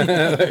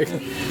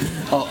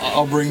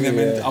 I'll bring them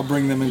in. I'll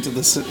bring them into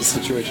the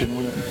situation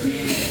when it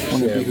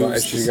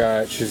behooves. She's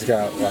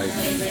got like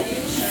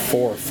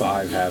 4 or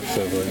 5 half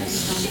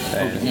siblings,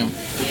 and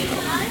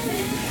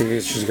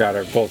because she's got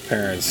both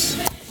parents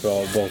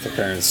her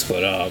parents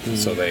split up,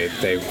 so they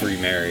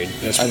remarried.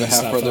 I have a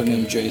half brother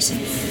named Jason.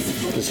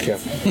 Just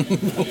kept. You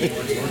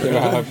have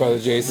a half brother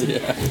Jason.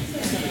 Yeah.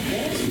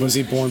 Was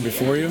he born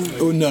before you?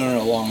 Oh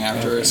no, long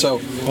after. So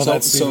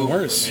That's even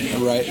worse.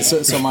 Right.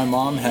 So my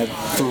mom had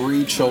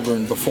 3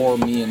 children before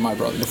me and my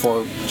brother,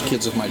 before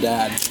kids with my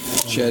dad.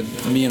 She had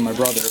me and my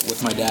brother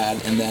with my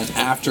dad, and then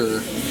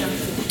after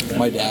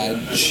my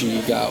dad,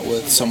 she got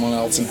with someone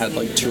else and had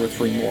like 2 or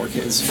 3 more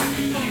kids.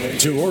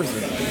 2 or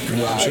 3.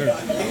 Yeah, sure.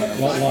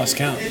 Lost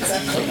count.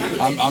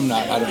 I'm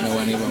not. I don't know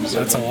any of them. So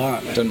That's a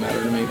lot. Doesn't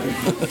matter to me.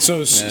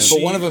 So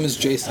But one of them is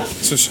Jason.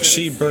 So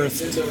she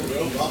birthed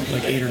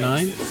like 8 or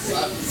 9,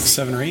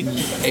 7 or 8.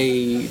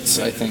 8,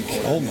 I think.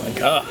 Oh my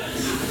god.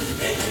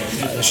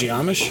 Is she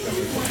Amish?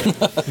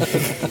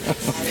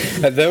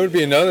 That would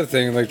be another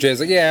thing. Like Jay's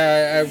like,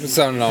 yeah, I was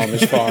on an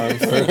Amish farm.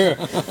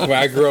 Well,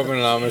 I grew up on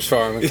an Amish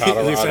farm in He used to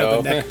have Colorado.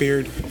 a neck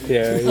beard.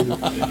 Yeah.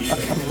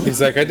 He's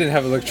like, I didn't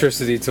have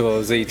electricity till I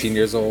was 18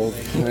 years old.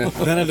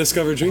 Then I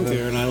discovered drink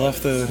there, and I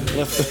left the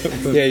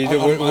Yeah, you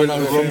did. On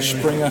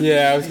Rumspringa.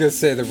 Yeah, I was gonna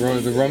say the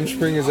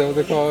Rumspringa, is that what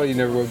they call it? You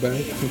never went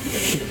back.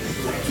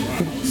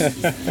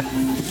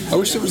 I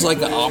wish there was like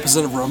the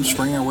opposite of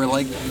Rumspringa, where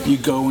like you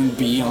go and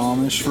be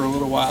Amish for a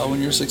little while when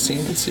you're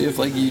 16 and see if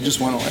like you just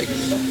want to like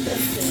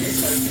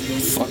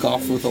fuck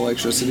off with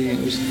electricity.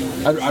 And just,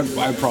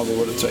 I probably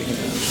would have taken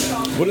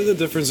that. What are the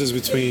differences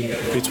between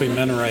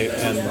Mennonite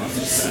and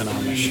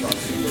Amish?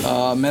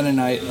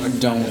 Mennonite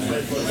don't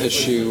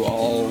issue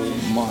all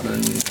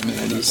modern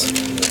amenities.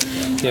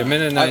 Yeah,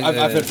 Mennonite.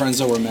 I've had friends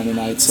that were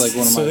Mennonites, like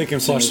one of my. So they can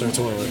flush their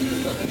toilet.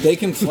 They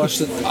can flush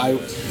the.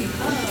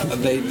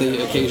 They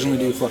occasionally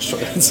do flush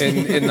toilets.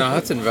 in the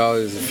Hudson Valley,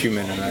 there's a few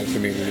Mennonite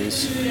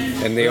communities,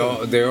 and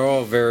they're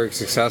all very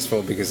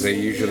successful because they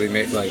usually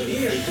make like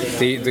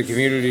the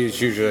communities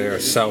usually are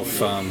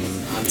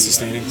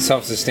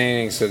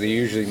self-sustaining, so they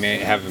usually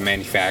have a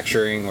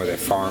manufacturing or they're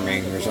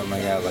farming or something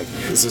like that. Like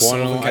Is this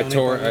one of them,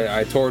 Sullivan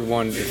I toured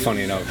one.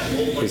 Funny enough,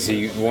 is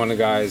one of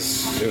the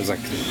guys? It was like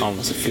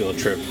almost a field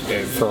trip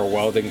for a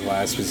welding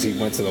class because he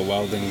went to the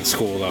welding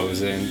school I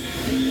was in.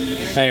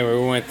 Anyway,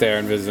 we went there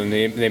and visited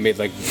them. They made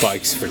like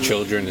bikes for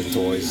children and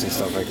toys and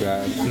stuff like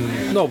that.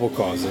 Noble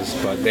causes,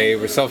 but they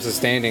were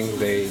self-sustaining.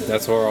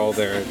 That's where all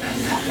their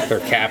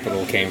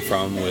capital came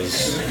from,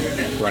 was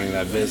running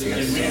that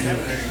business.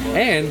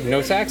 And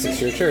no taxes.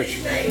 Your church.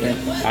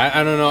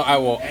 I don't know.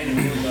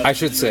 I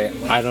should say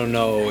I don't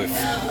know if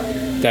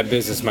that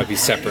business might be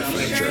separate from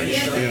the church.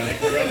 Yeah.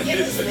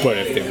 But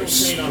if they were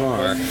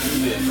smart,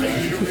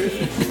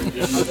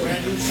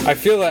 I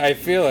feel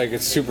like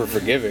it's super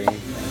forgiving.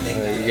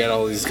 You got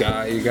all these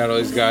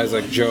guys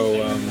like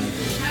Joe.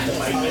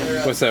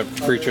 What's that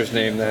preacher's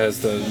name that has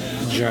the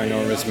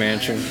ginormous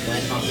mansion?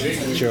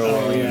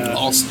 Joe.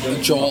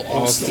 Joel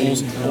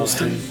Osteen.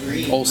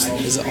 Olsen.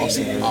 Is it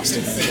Austin?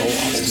 Austin. Joel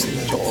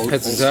Austin.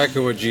 That's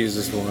exactly what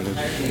Jesus wanted.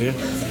 Yeah.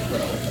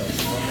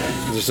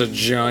 Just a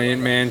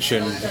giant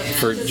mansion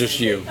for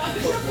just you.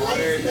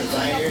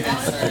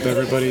 Hope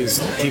everybody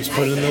keeps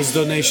putting in those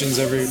donations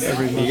every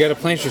month. You gotta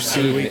plant your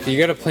seed. You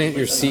gotta plant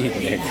your seed,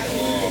 Nick.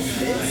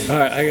 All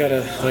right, I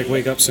gotta like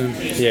wake up soon.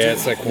 Yeah,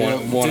 it's like one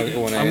I'm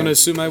gonna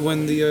assume I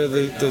win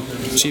the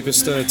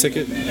cheapest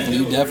ticket.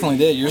 You definitely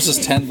did. Yours is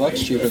 $10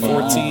 cheaper than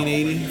mine.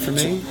 $14.80 for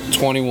me.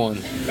 21.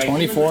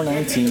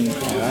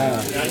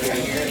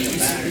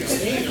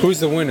 $24.19. Who's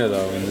the winner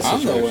though in this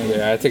I'm the situation? winner.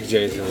 Yeah, I think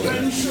Jay's the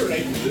winner.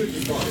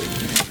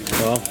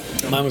 Well,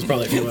 mine was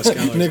probably a few less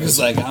calories. Nick was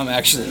like, I'm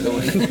actually the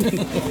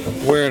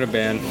winner. We're in a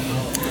band.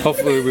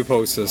 Hopefully we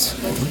post this.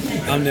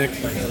 I'm Nick.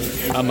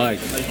 I'm Mike.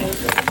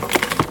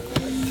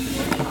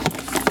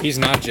 He's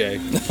not Jay.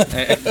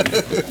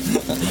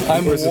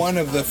 I'm one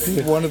of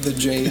the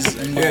J's.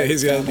 In my Yeah, he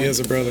has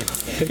a brother.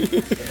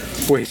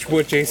 Wait,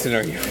 what Jason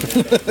are you?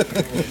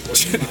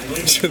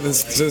 Should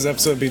this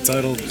episode be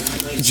titled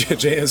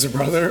Jay has a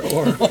brother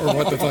or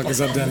what the fuck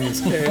is up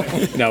Denny's?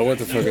 No, what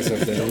the fuck is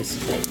up, Denny's?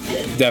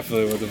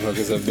 Definitely what the fuck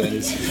is up,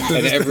 Denny's.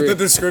 And The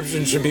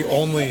description should be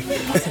only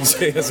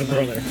Jay has a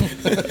brother.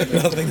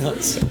 Nothing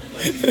else.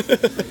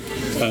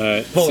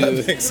 Alright. Well, that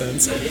makes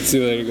sense. See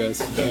you later, guys.